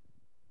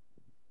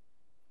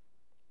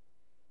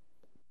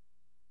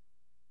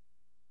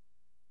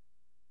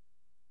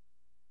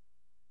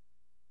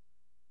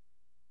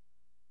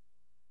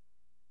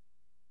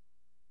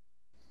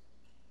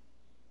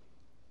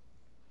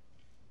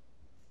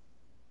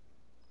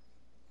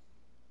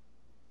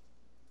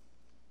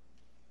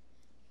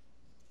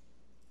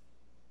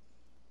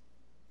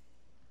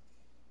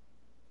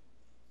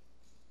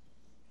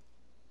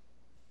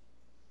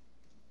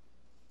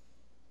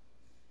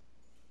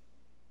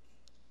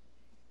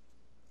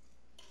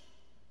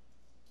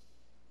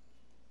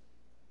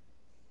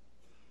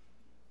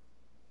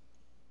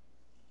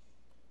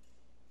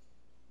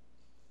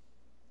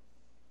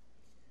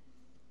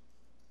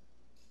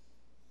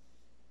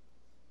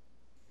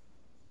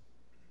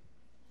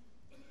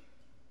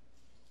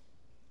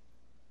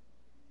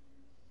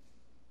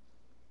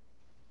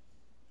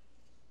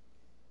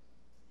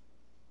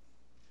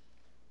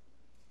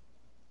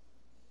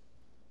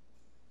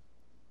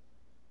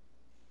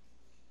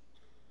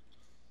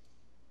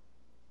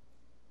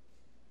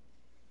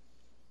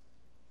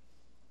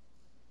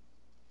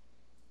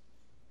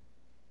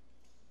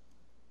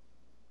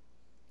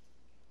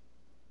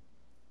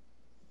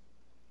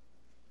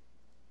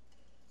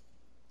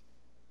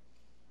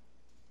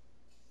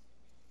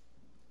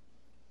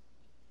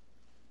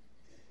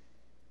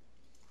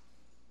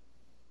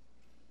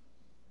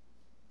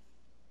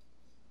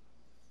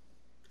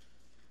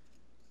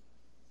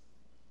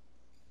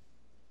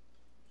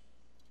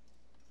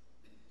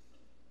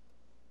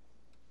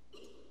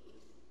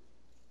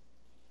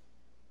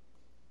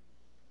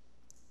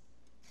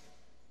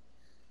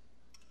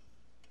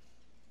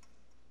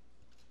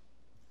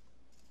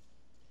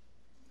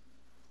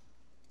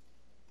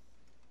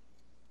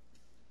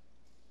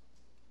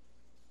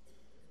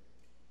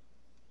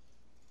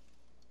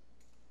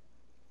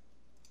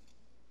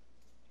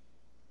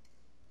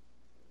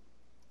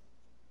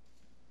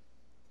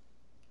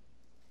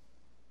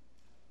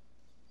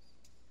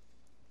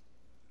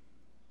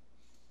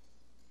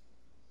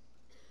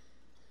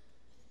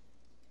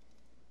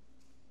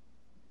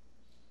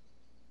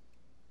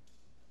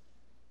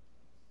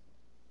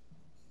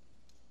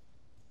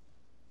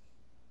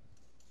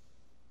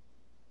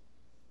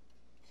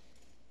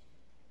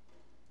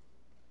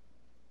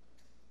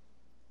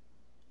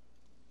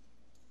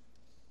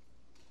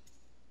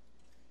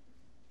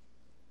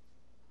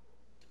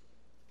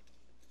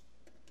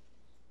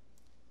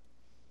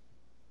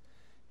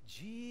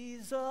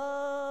 Jesus,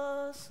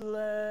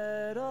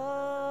 let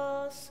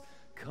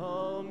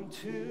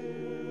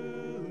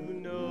to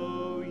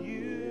know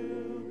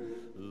you.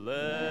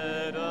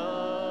 Let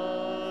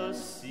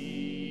us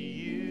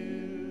see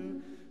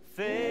you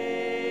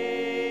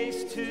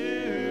face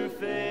to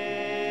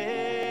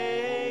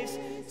face.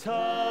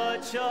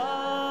 Touch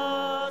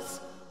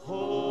us,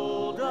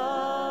 hold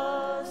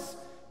us,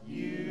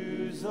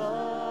 use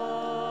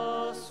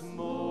us,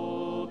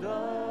 mold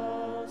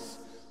us.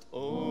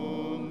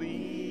 Only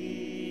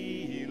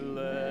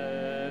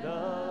let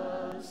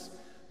us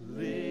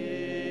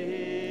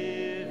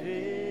live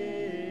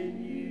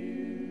in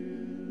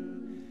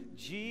you.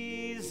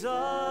 Jesus,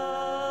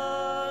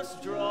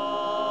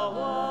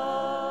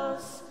 draw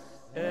us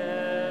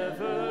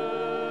ever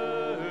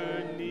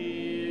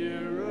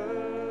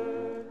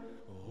nearer.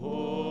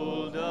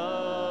 Hold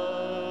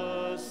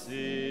us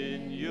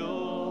in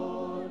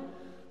your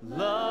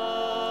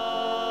loving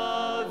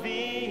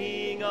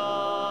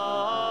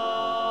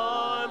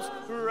arms.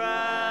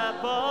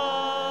 Wrap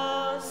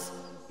us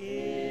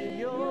in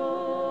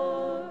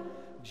your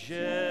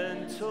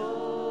gentle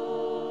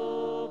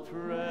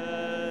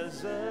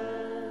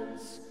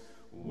presence.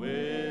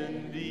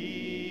 When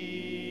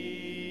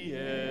the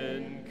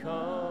end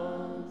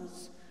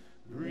comes,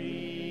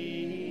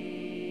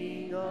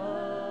 bring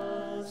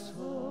us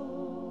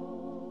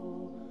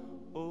home.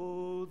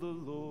 O the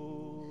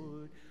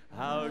Lord,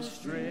 our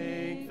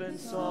strength and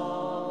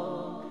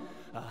song,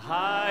 the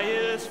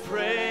highest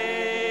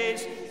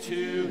praise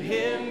to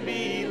him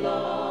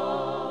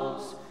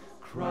belongs.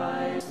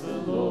 Christ the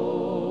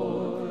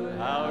Lord,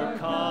 our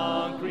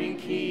conquering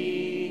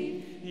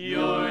King,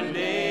 your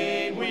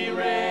name we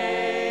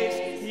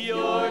raise,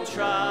 your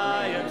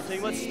triumph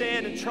sing. Let's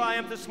stand in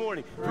triumph this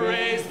morning.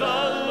 Praise the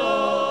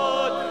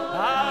Lord,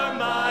 our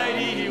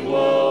mighty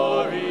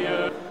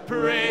warrior.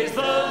 Praise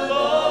the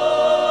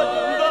Lord,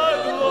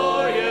 the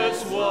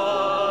glorious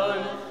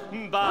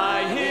one.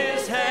 By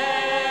his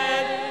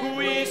hand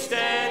we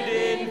stand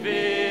in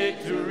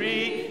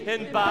victory,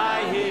 and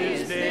by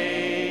his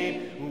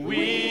name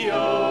we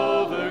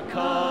overcome.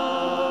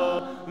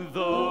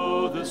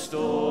 Though the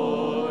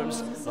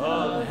storms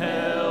of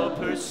hell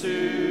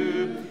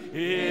pursue,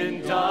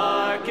 in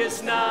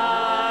darkest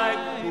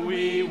night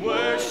we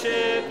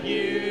worship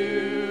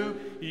you.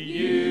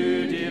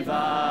 You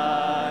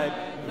divide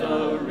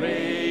the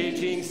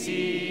raging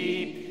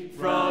sea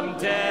from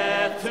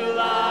death to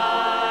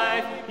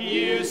life.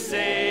 You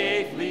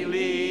safely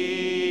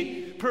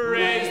lead.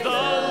 Praise the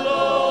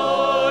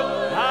Lord,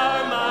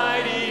 our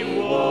mighty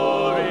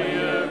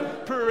warrior.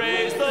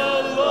 Praise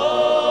the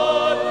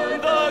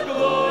Lord, the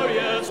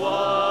glorious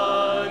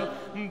one.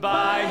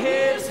 By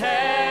his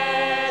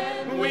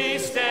hand we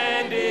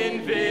stand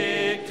in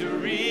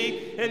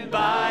victory, and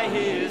by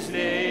his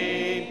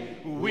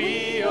name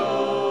we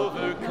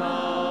overcome.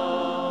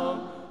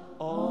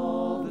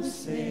 All the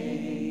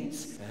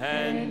saints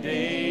and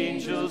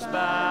angels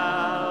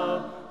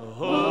bow.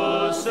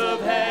 Hosts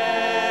of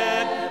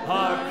heaven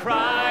are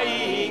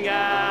crying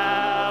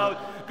out,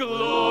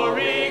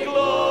 glory,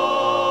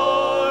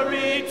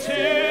 glory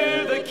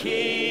to the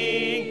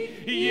King.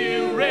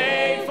 You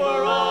reign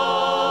for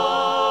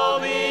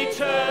all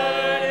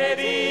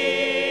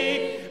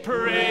eternity.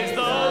 Praise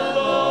the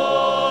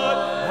Lord,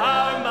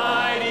 our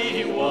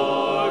mighty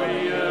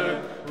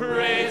warrior.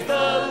 Praise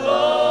the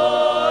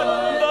Lord,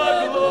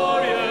 the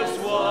glorious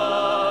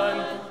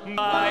one.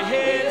 By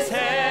his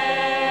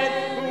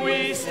hand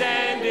we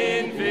stand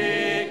in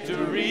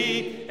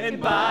victory, and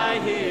by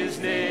his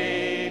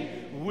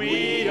name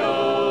we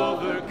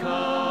overcome.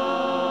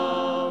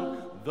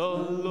 The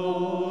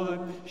Lord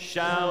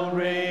shall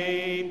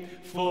reign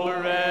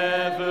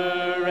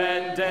forever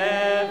and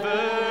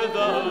ever.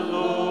 The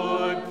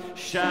Lord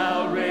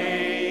shall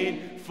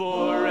reign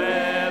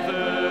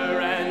forever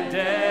and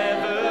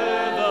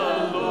ever.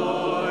 The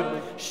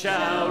Lord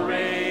shall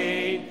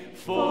reign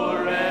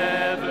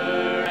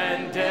forever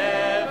and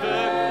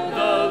ever.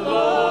 The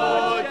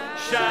Lord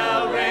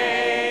shall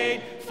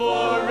reign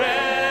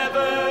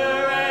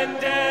forever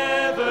and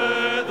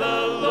ever.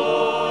 The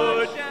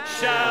Lord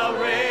shall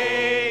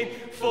reign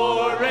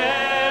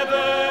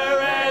forever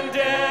and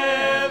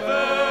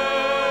ever.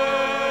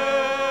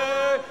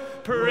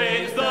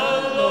 Praise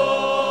the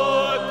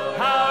Lord,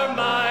 our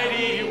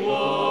mighty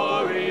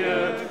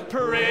warrior.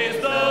 Praise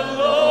the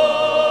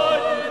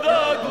Lord,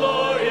 the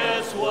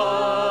glorious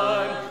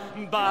one.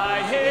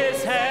 By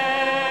his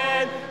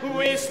hand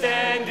we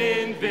stand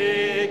in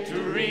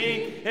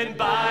victory, and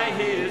by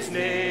his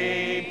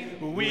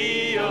name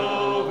we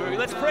over.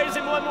 Let's praise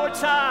him one more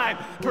time.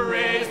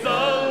 Praise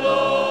the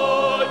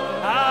Lord,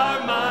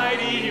 our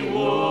mighty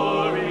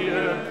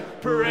warrior.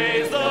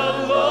 Praise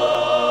the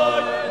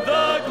Lord,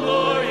 the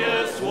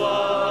glorious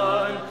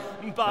one.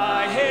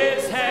 By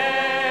his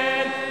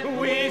hand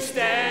we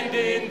stand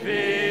in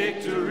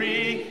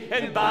victory,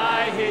 and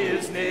by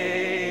his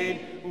name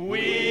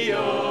we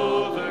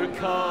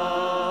overcome.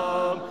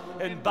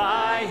 And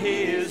by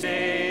his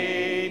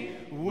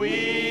name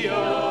we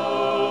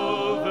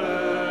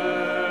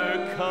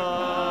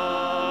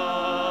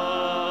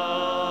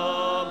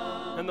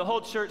overcome. And the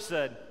whole church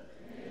said,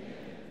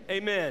 Amen.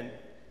 Amen.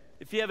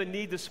 If you have a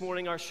need this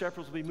morning, our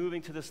shepherds will be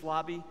moving to this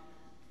lobby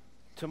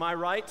to my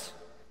right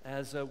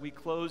as we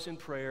close in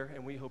prayer,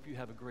 and we hope you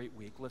have a great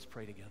week. Let's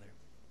pray together.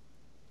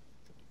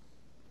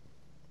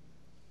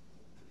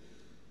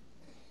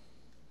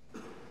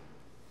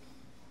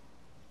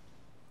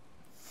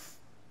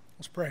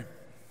 Let's pray.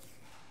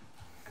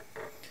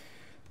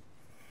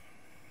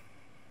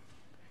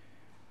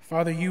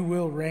 Father, you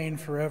will reign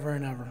forever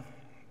and ever.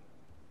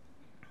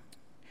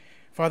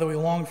 Father, we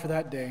long for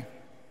that day,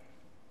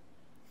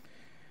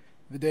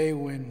 the day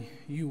when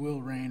you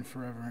will reign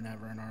forever and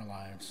ever in our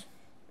lives.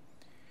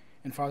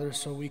 And Father,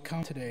 so we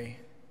come today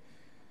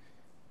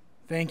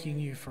thanking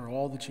you for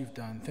all that you've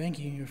done,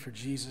 thanking you for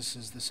Jesus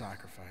as the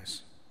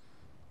sacrifice.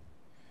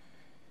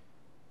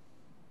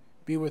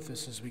 Be with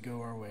us as we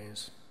go our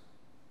ways.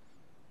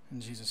 In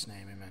Jesus'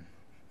 name, amen.